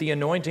anointed with the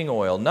anointing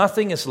oil.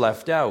 Nothing is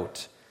left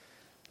out.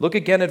 Look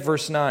again at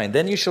verse 9.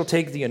 Then you shall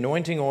take the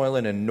anointing oil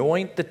and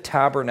anoint the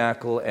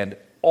tabernacle and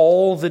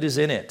all that is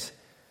in it,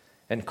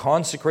 and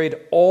consecrate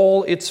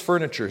all its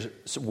furniture.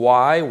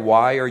 Why?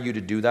 Why are you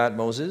to do that,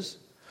 Moses?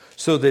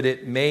 So that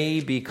it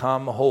may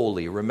become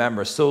holy.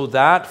 Remember, so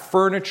that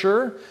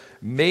furniture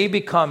may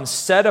become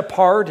set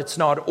apart. It's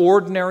not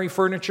ordinary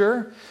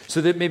furniture.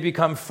 So that it may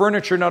become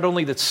furniture not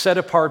only that's set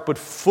apart, but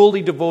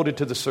fully devoted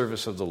to the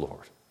service of the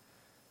Lord.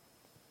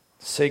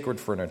 Sacred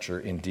furniture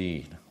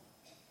indeed.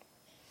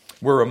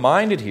 We're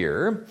reminded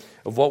here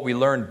of what we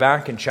learned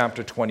back in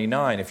chapter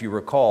 29. If you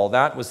recall,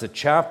 that was the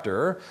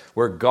chapter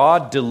where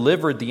God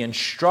delivered the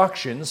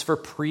instructions for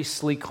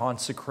priestly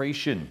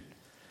consecration.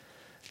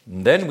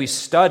 And then we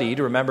studied,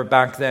 remember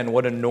back then,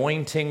 what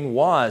anointing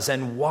was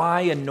and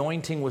why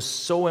anointing was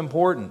so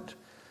important.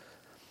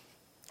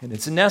 And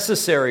it's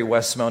necessary,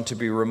 Westmount, to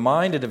be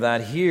reminded of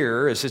that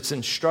here as it's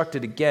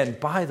instructed again.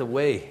 By the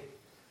way,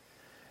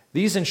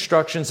 these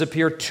instructions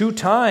appear 2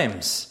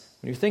 times.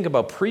 When you think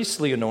about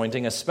priestly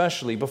anointing,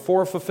 especially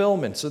before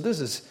fulfillment. So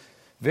this is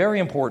very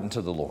important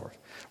to the Lord.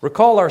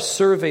 Recall our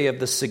survey of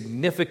the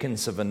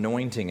significance of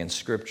anointing in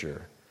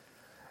Scripture.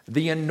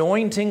 The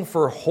anointing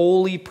for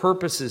holy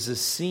purposes is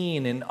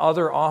seen in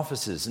other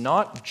offices,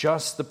 not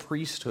just the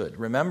priesthood,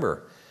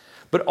 remember,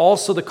 but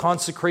also the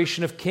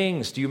consecration of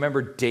kings. Do you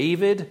remember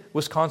David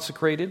was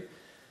consecrated?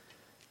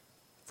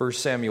 1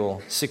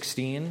 Samuel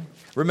 16.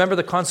 Remember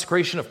the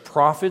consecration of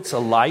prophets,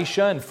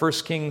 Elisha in 1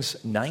 Kings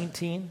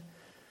 19.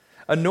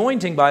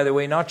 Anointing, by the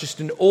way, not just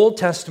an Old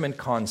Testament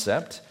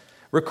concept.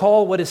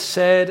 Recall what is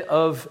said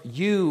of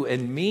you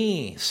and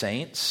me,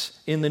 saints,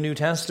 in the New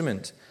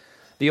Testament.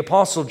 The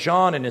Apostle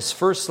John in his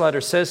first letter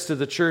says to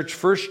the church,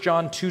 1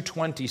 John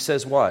 2:20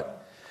 says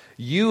what?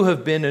 You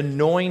have been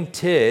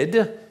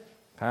anointed,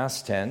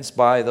 past tense,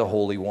 by the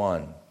Holy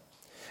One.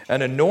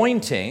 An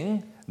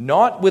anointing,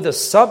 not with a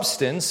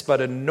substance, but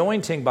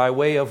anointing by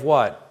way of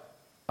what?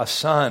 A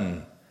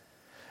son.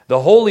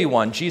 The Holy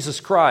One,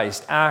 Jesus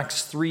Christ,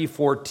 Acts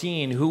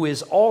 3:14, who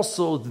is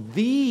also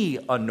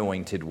the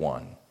anointed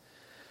one.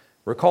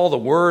 Recall the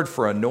word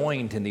for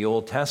anoint in the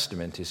Old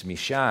Testament is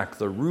Meshach,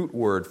 the root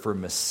word for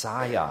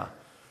Messiah.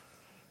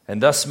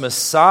 And thus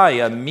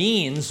Messiah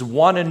means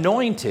one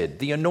anointed,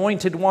 the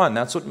anointed one.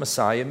 That's what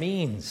Messiah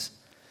means.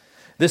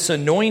 This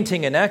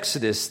anointing in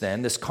Exodus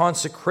then, this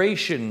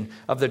consecration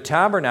of the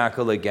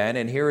tabernacle again,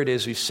 and here it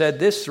is, we've said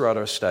this throughout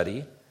our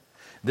study,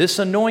 this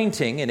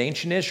anointing in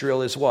ancient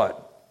Israel is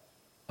what?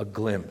 A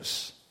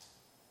glimpse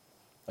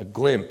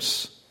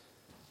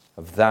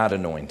of that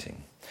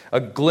anointing. A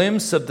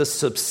glimpse of the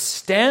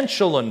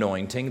substantial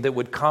anointing that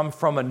would come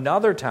from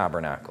another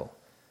tabernacle.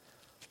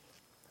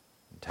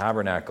 The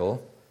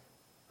tabernacle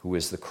who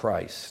is the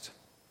Christ,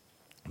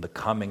 the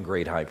coming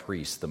great high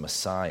priest, the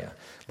Messiah.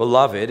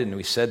 Beloved, and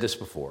we said this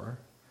before,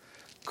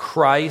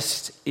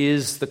 Christ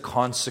is the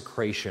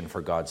consecration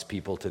for God's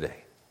people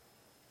today.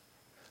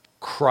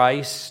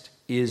 Christ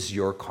is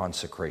your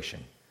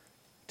consecration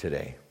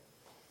today.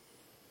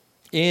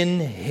 In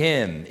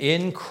Him,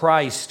 in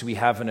Christ, we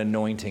have an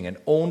anointing, and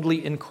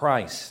only in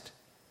Christ.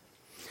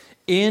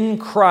 In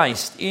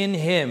Christ, in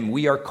Him,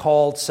 we are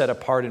called, set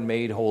apart, and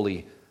made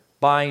holy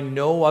by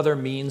no other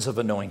means of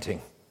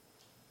anointing.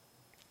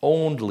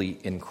 Only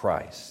in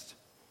Christ.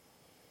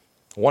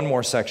 One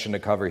more section to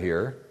cover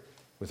here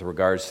with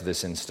regards to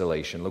this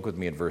installation. Look with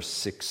me at verse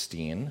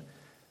 16.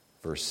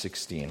 Verse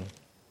 16.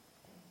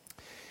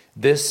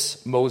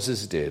 This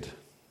Moses did,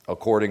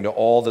 according to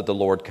all that the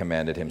Lord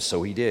commanded him,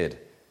 so he did.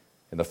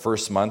 In the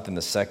first month, in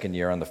the second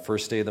year, on the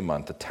first day of the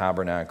month, the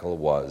tabernacle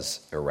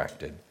was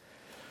erected.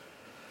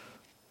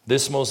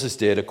 This Moses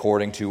did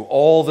according to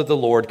all that the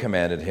Lord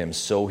commanded him,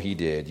 so he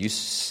did. You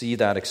see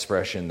that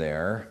expression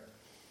there.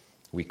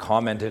 We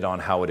commented on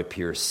how it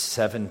appears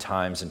 7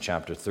 times in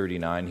chapter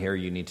 39. Here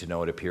you need to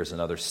know it appears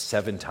another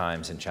 7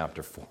 times in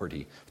chapter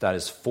 40. That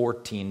is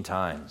 14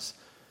 times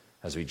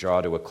as we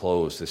draw to a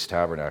close this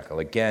tabernacle.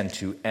 Again,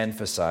 to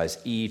emphasize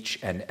each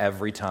and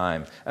every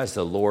time, as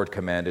the Lord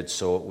commanded,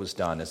 so it was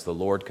done. As the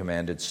Lord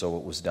commanded, so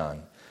it was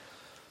done.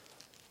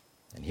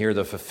 And here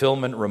the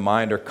fulfillment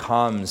reminder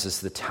comes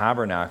as the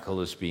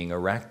tabernacle is being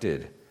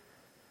erected.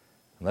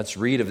 Let's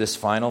read of this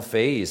final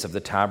phase of the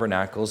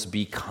tabernacle's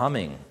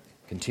becoming.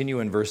 Continue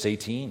in verse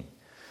 18.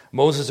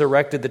 Moses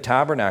erected the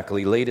tabernacle.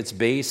 He laid its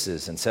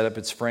bases and set up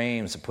its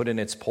frames and put in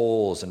its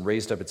poles and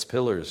raised up its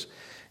pillars.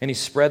 And he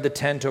spread the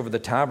tent over the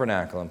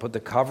tabernacle and put the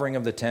covering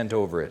of the tent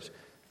over it,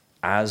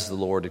 as the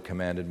Lord had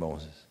commanded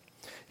Moses.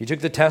 He took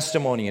the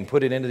testimony and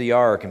put it into the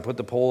ark and put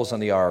the poles on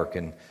the ark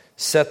and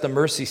set the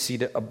mercy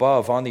seat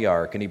above on the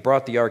ark. And he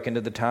brought the ark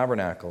into the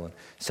tabernacle and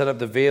set up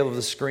the veil of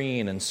the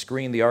screen and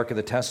screened the ark of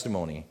the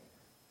testimony,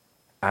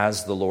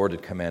 as the Lord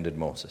had commanded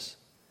Moses.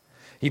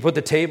 He put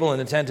the table in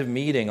the tent of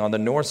meeting on the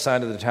north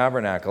side of the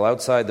tabernacle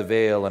outside the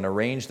veil and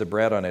arranged the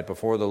bread on it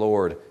before the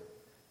Lord,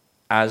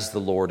 as the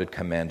Lord had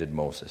commanded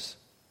Moses.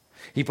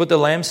 He put the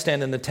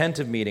lampstand in the tent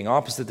of meeting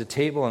opposite the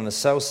table on the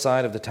south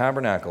side of the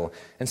tabernacle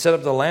and set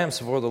up the lamps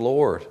before the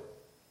Lord,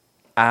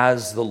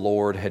 as the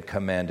Lord had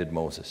commanded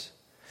Moses.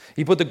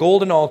 He put the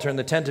golden altar in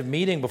the tent of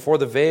meeting before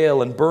the veil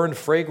and burned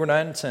fragrant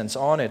incense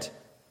on it,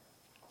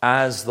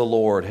 as the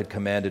Lord had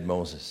commanded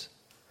Moses.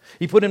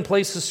 He put in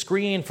place a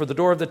screen for the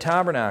door of the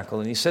tabernacle,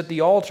 and he set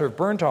the altar of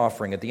burnt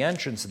offering at the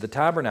entrance of the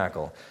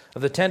tabernacle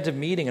of the tent of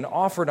meeting and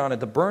offered on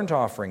it the burnt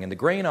offering and the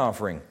grain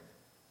offering,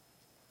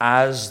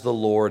 as the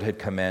Lord had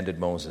commanded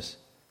Moses.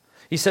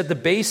 He set the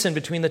basin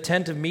between the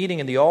tent of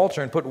meeting and the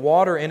altar and put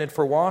water in it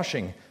for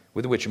washing,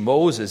 with which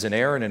Moses and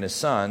Aaron and his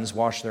sons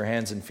washed their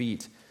hands and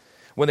feet.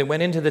 When they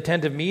went into the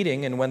tent of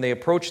meeting and when they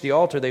approached the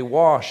altar, they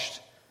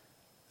washed,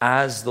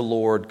 as the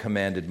Lord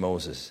commanded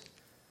Moses.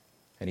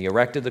 And he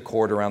erected the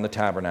court around the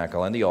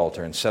tabernacle and the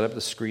altar and set up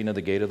the screen of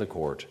the gate of the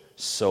court.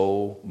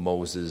 So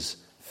Moses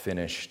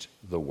finished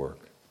the work.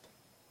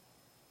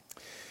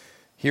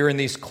 Here in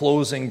these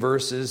closing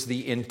verses,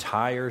 the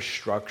entire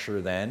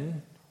structure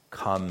then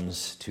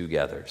comes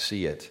together.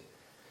 See it.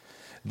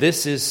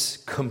 This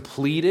is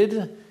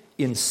completed,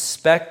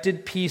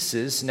 inspected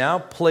pieces, now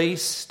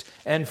placed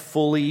and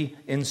fully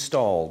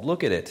installed.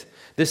 Look at it.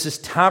 This is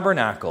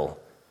tabernacle.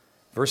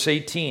 Verse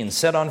 18,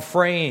 set on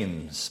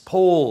frames,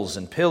 poles,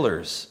 and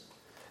pillars.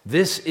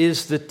 This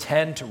is the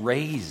tent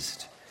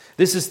raised.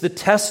 This is the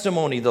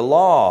testimony, the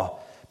law,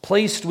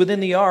 placed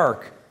within the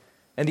ark,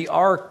 and the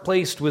ark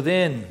placed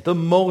within the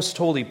most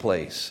holy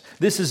place.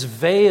 This is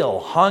veil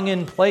hung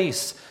in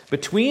place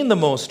between the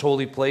most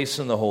holy place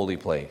and the holy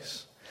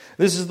place.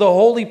 This is the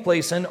holy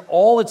place and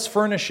all its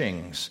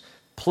furnishings,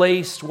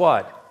 placed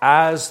what?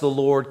 As the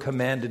Lord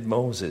commanded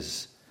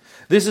Moses.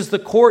 This is the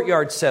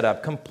courtyard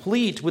setup,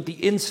 complete with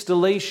the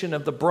installation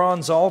of the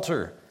bronze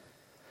altar.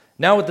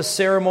 Now with the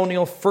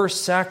ceremonial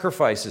first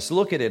sacrifices,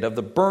 look at it, of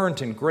the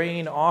burnt and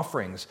grain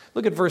offerings.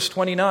 Look at verse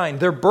 29.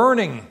 They're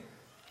burning.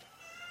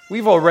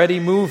 We've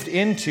already moved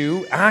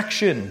into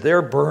action.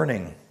 They're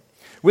burning.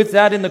 With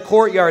that in the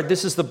courtyard,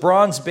 this is the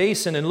bronze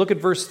basin. And look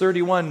at verse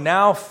 31,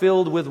 now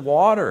filled with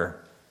water.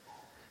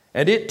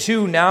 And it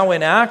too now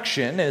in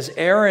action as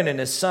Aaron and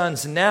his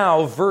sons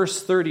now,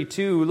 verse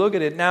 32, look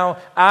at it, now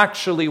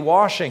actually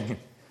washing.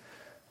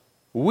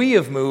 We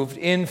have moved,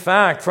 in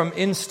fact, from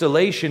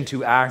installation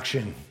to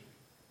action.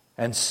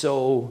 And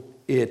so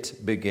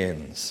it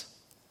begins.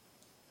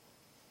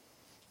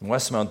 In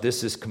Westmount,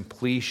 this is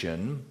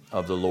completion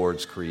of the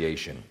Lord's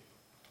creation.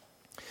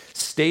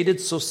 Stated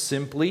so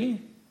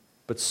simply,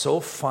 but so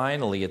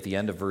finally at the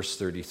end of verse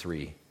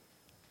 33.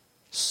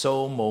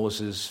 So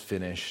Moses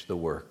finished the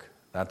work.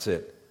 That's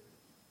it.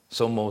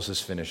 So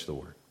Moses finished the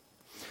work.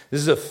 This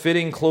is a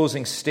fitting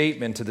closing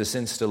statement to this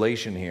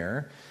installation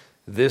here,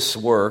 this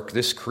work,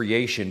 this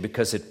creation,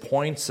 because it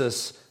points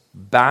us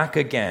back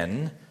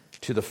again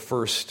to the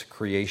first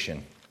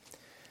creation.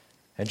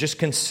 And just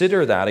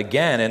consider that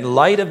again. In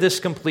light of this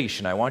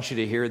completion, I want you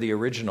to hear the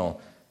original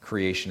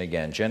creation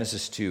again.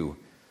 Genesis 2,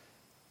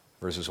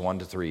 verses 1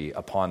 to 3.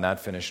 Upon that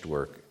finished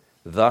work,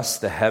 thus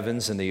the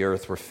heavens and the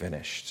earth were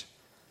finished,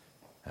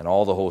 and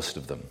all the host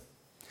of them.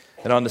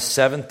 And on the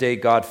seventh day,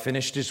 God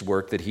finished his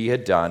work that he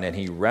had done, and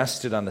he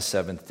rested on the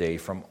seventh day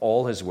from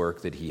all his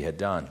work that he had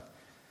done.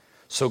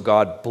 So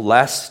God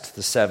blessed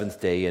the seventh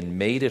day and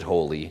made it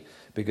holy,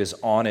 because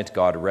on it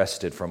God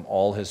rested from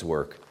all his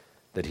work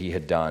that he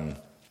had done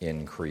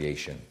in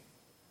creation.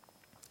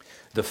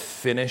 The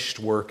finished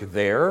work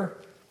there,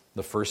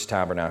 the first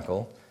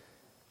tabernacle,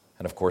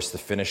 and of course the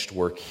finished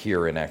work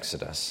here in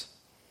Exodus.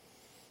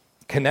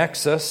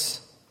 Connects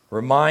us,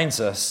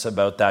 reminds us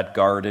about that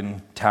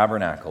garden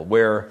tabernacle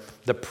where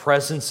the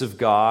presence of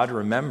God,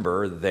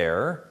 remember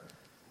there,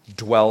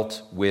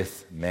 dwelt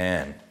with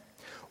man.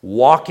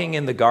 Walking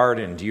in the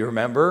garden, do you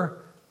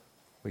remember?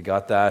 We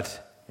got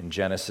that in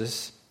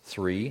Genesis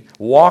 3.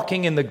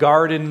 Walking in the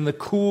garden in the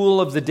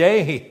cool of the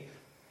day.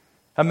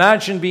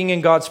 Imagine being in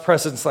God's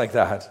presence like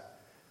that.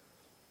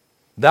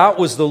 That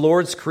was the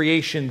Lord's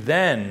creation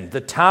then,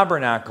 the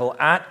tabernacle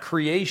at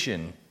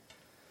creation.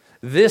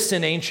 This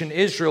in ancient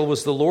Israel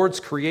was the Lord's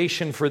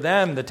creation for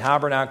them, the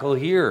tabernacle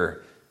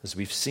here, as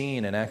we've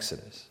seen in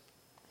Exodus.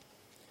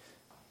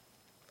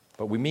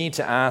 But we need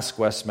to ask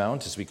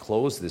Westmount as we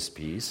close this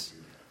piece,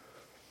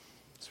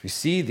 as we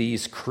see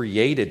these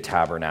created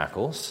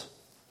tabernacles,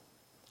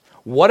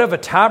 what of a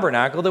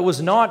tabernacle that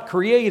was not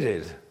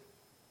created?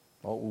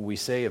 What will we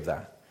say of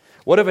that?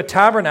 What of a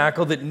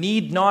tabernacle that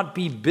need not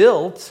be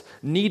built,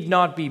 need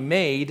not be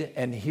made,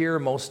 and here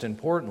most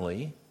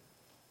importantly,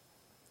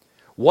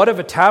 what of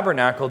a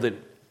tabernacle that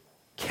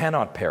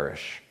cannot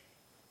perish?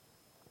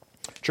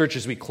 Church,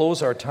 as we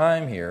close our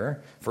time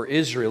here for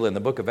Israel in the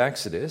book of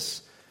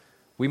Exodus,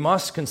 we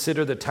must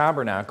consider the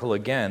tabernacle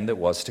again that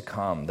was to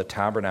come, the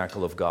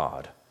tabernacle of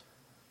God,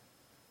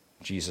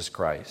 Jesus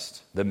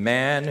Christ, the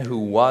man who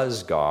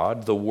was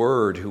God, the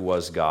Word who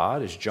was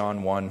God, as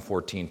John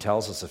 1:14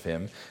 tells us of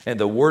him, and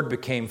the Word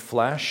became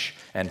flesh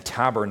and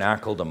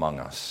tabernacled among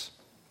us.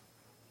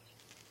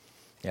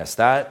 Yes,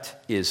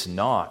 that is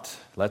not,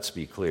 let's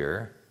be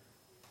clear,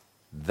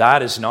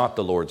 that is not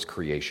the Lord's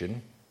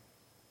creation.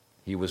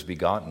 He was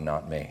begotten,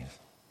 not made.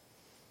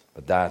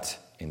 But that,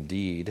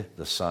 indeed,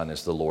 the Son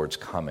is the Lord's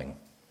coming.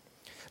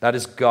 That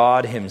is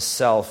God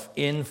himself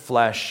in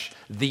flesh,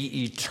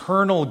 the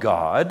eternal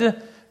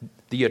God,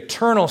 the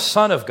eternal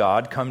Son of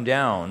God, come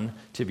down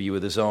to be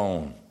with his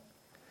own.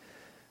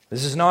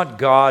 This is not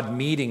God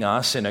meeting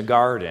us in a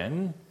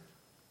garden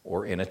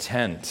or in a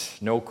tent.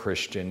 No,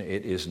 Christian,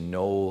 it is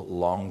no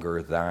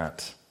longer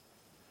that.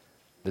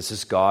 This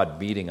is God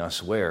meeting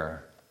us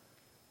where?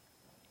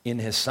 In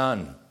his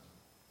Son.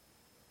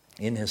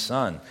 In his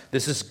Son.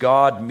 This is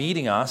God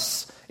meeting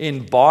us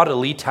in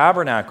bodily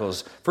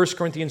tabernacles. 1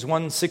 Corinthians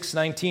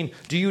 1:6-19.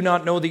 Do you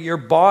not know that your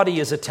body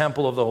is a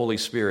temple of the Holy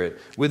Spirit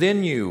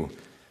within you,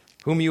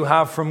 whom you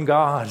have from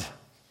God?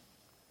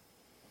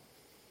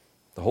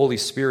 The Holy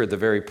Spirit, the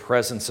very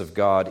presence of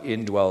God,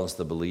 indwells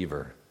the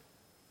believer.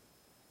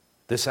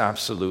 This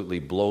absolutely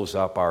blows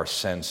up our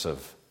sense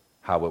of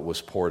how it was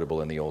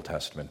portable in the Old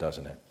Testament,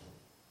 doesn't it?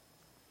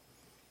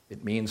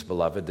 It means,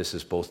 beloved, this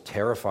is both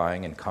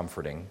terrifying and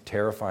comforting.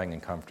 Terrifying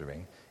and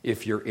comforting.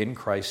 If you're in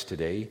Christ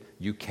today,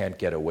 you can't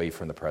get away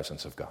from the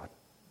presence of God.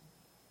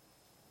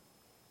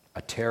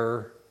 A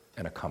terror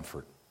and a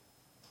comfort.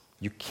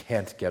 You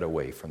can't get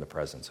away from the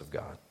presence of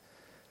God.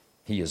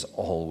 He is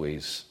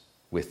always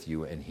with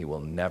you and he will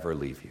never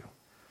leave you.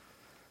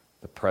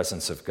 The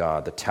presence of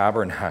God, the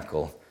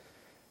tabernacle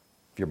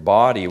of your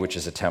body, which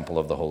is a temple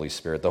of the Holy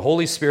Spirit. The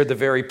Holy Spirit, the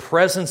very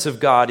presence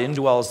of God,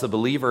 indwells the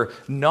believer,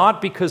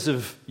 not because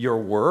of your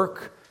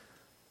work,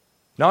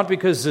 not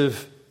because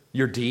of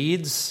your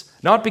deeds,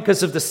 not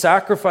because of the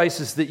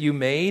sacrifices that you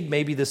made,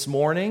 maybe this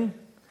morning,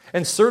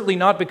 and certainly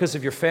not because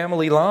of your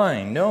family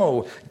line.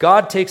 No,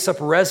 God takes up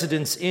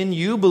residence in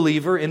you,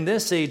 believer, in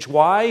this age.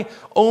 Why?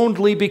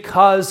 Only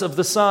because of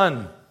the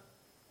Son,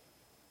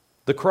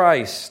 the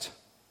Christ.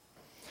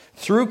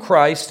 Through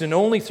Christ and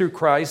only through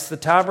Christ, the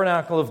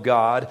tabernacle of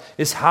God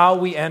is how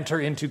we enter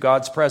into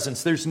God's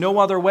presence. There's no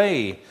other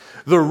way.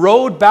 The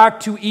road back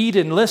to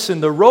Eden,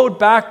 listen, the road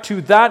back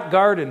to that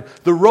garden,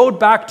 the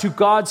road back to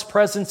God's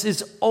presence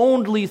is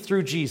only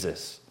through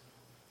Jesus.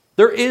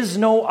 There is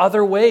no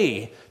other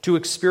way to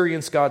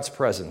experience God's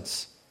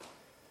presence.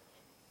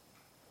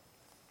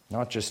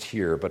 Not just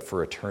here, but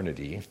for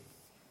eternity.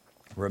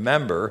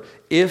 Remember,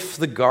 if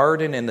the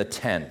garden and the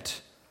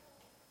tent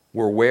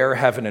were where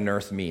heaven and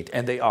earth meet,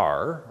 and they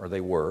are, or they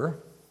were,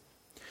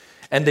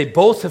 and they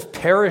both have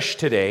perished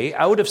today,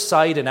 out of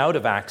sight and out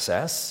of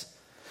access,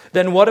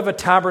 then what of a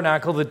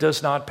tabernacle that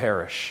does not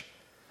perish,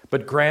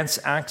 but grants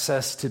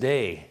access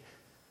today?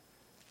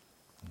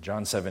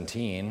 John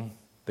 17,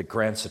 that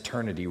grants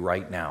eternity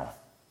right now.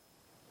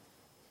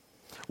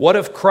 What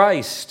of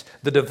Christ,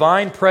 the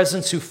divine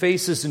presence who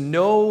faces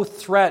no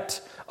threat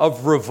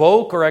of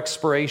revoke or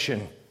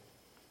expiration?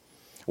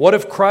 What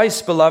of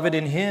Christ, beloved?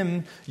 In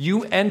him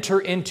you enter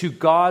into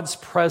God's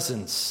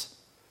presence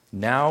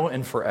now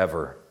and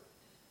forever.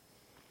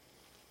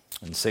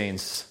 And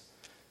saints,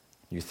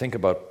 you think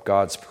about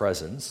God's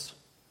presence,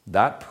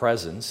 that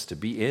presence, to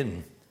be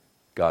in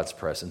God's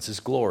presence, is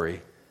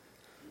glory.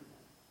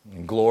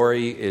 And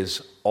glory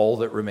is all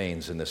that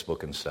remains in this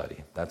book and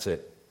study. That's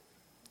it.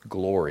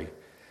 Glory.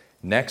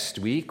 Next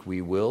week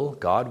we will,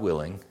 God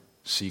willing,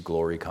 see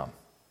glory come.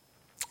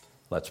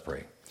 Let's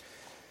pray.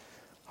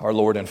 Our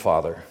Lord and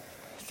Father,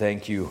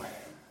 thank you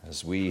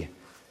as we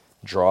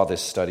draw this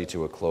study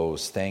to a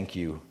close. Thank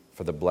you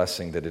for the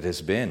blessing that it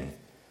has been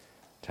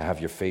to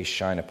have your face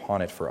shine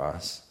upon it for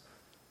us.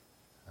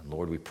 And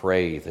Lord, we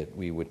pray that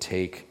we would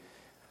take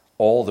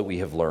all that we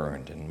have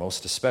learned, and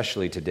most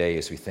especially today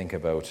as we think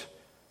about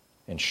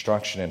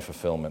instruction and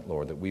fulfillment,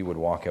 Lord, that we would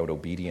walk out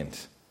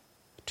obedient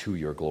to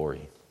your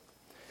glory.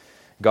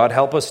 God,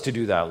 help us to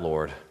do that,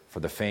 Lord, for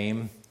the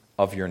fame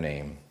of your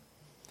name,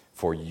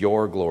 for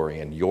your glory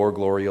and your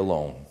glory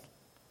alone,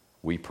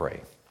 we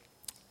pray.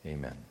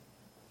 Amen.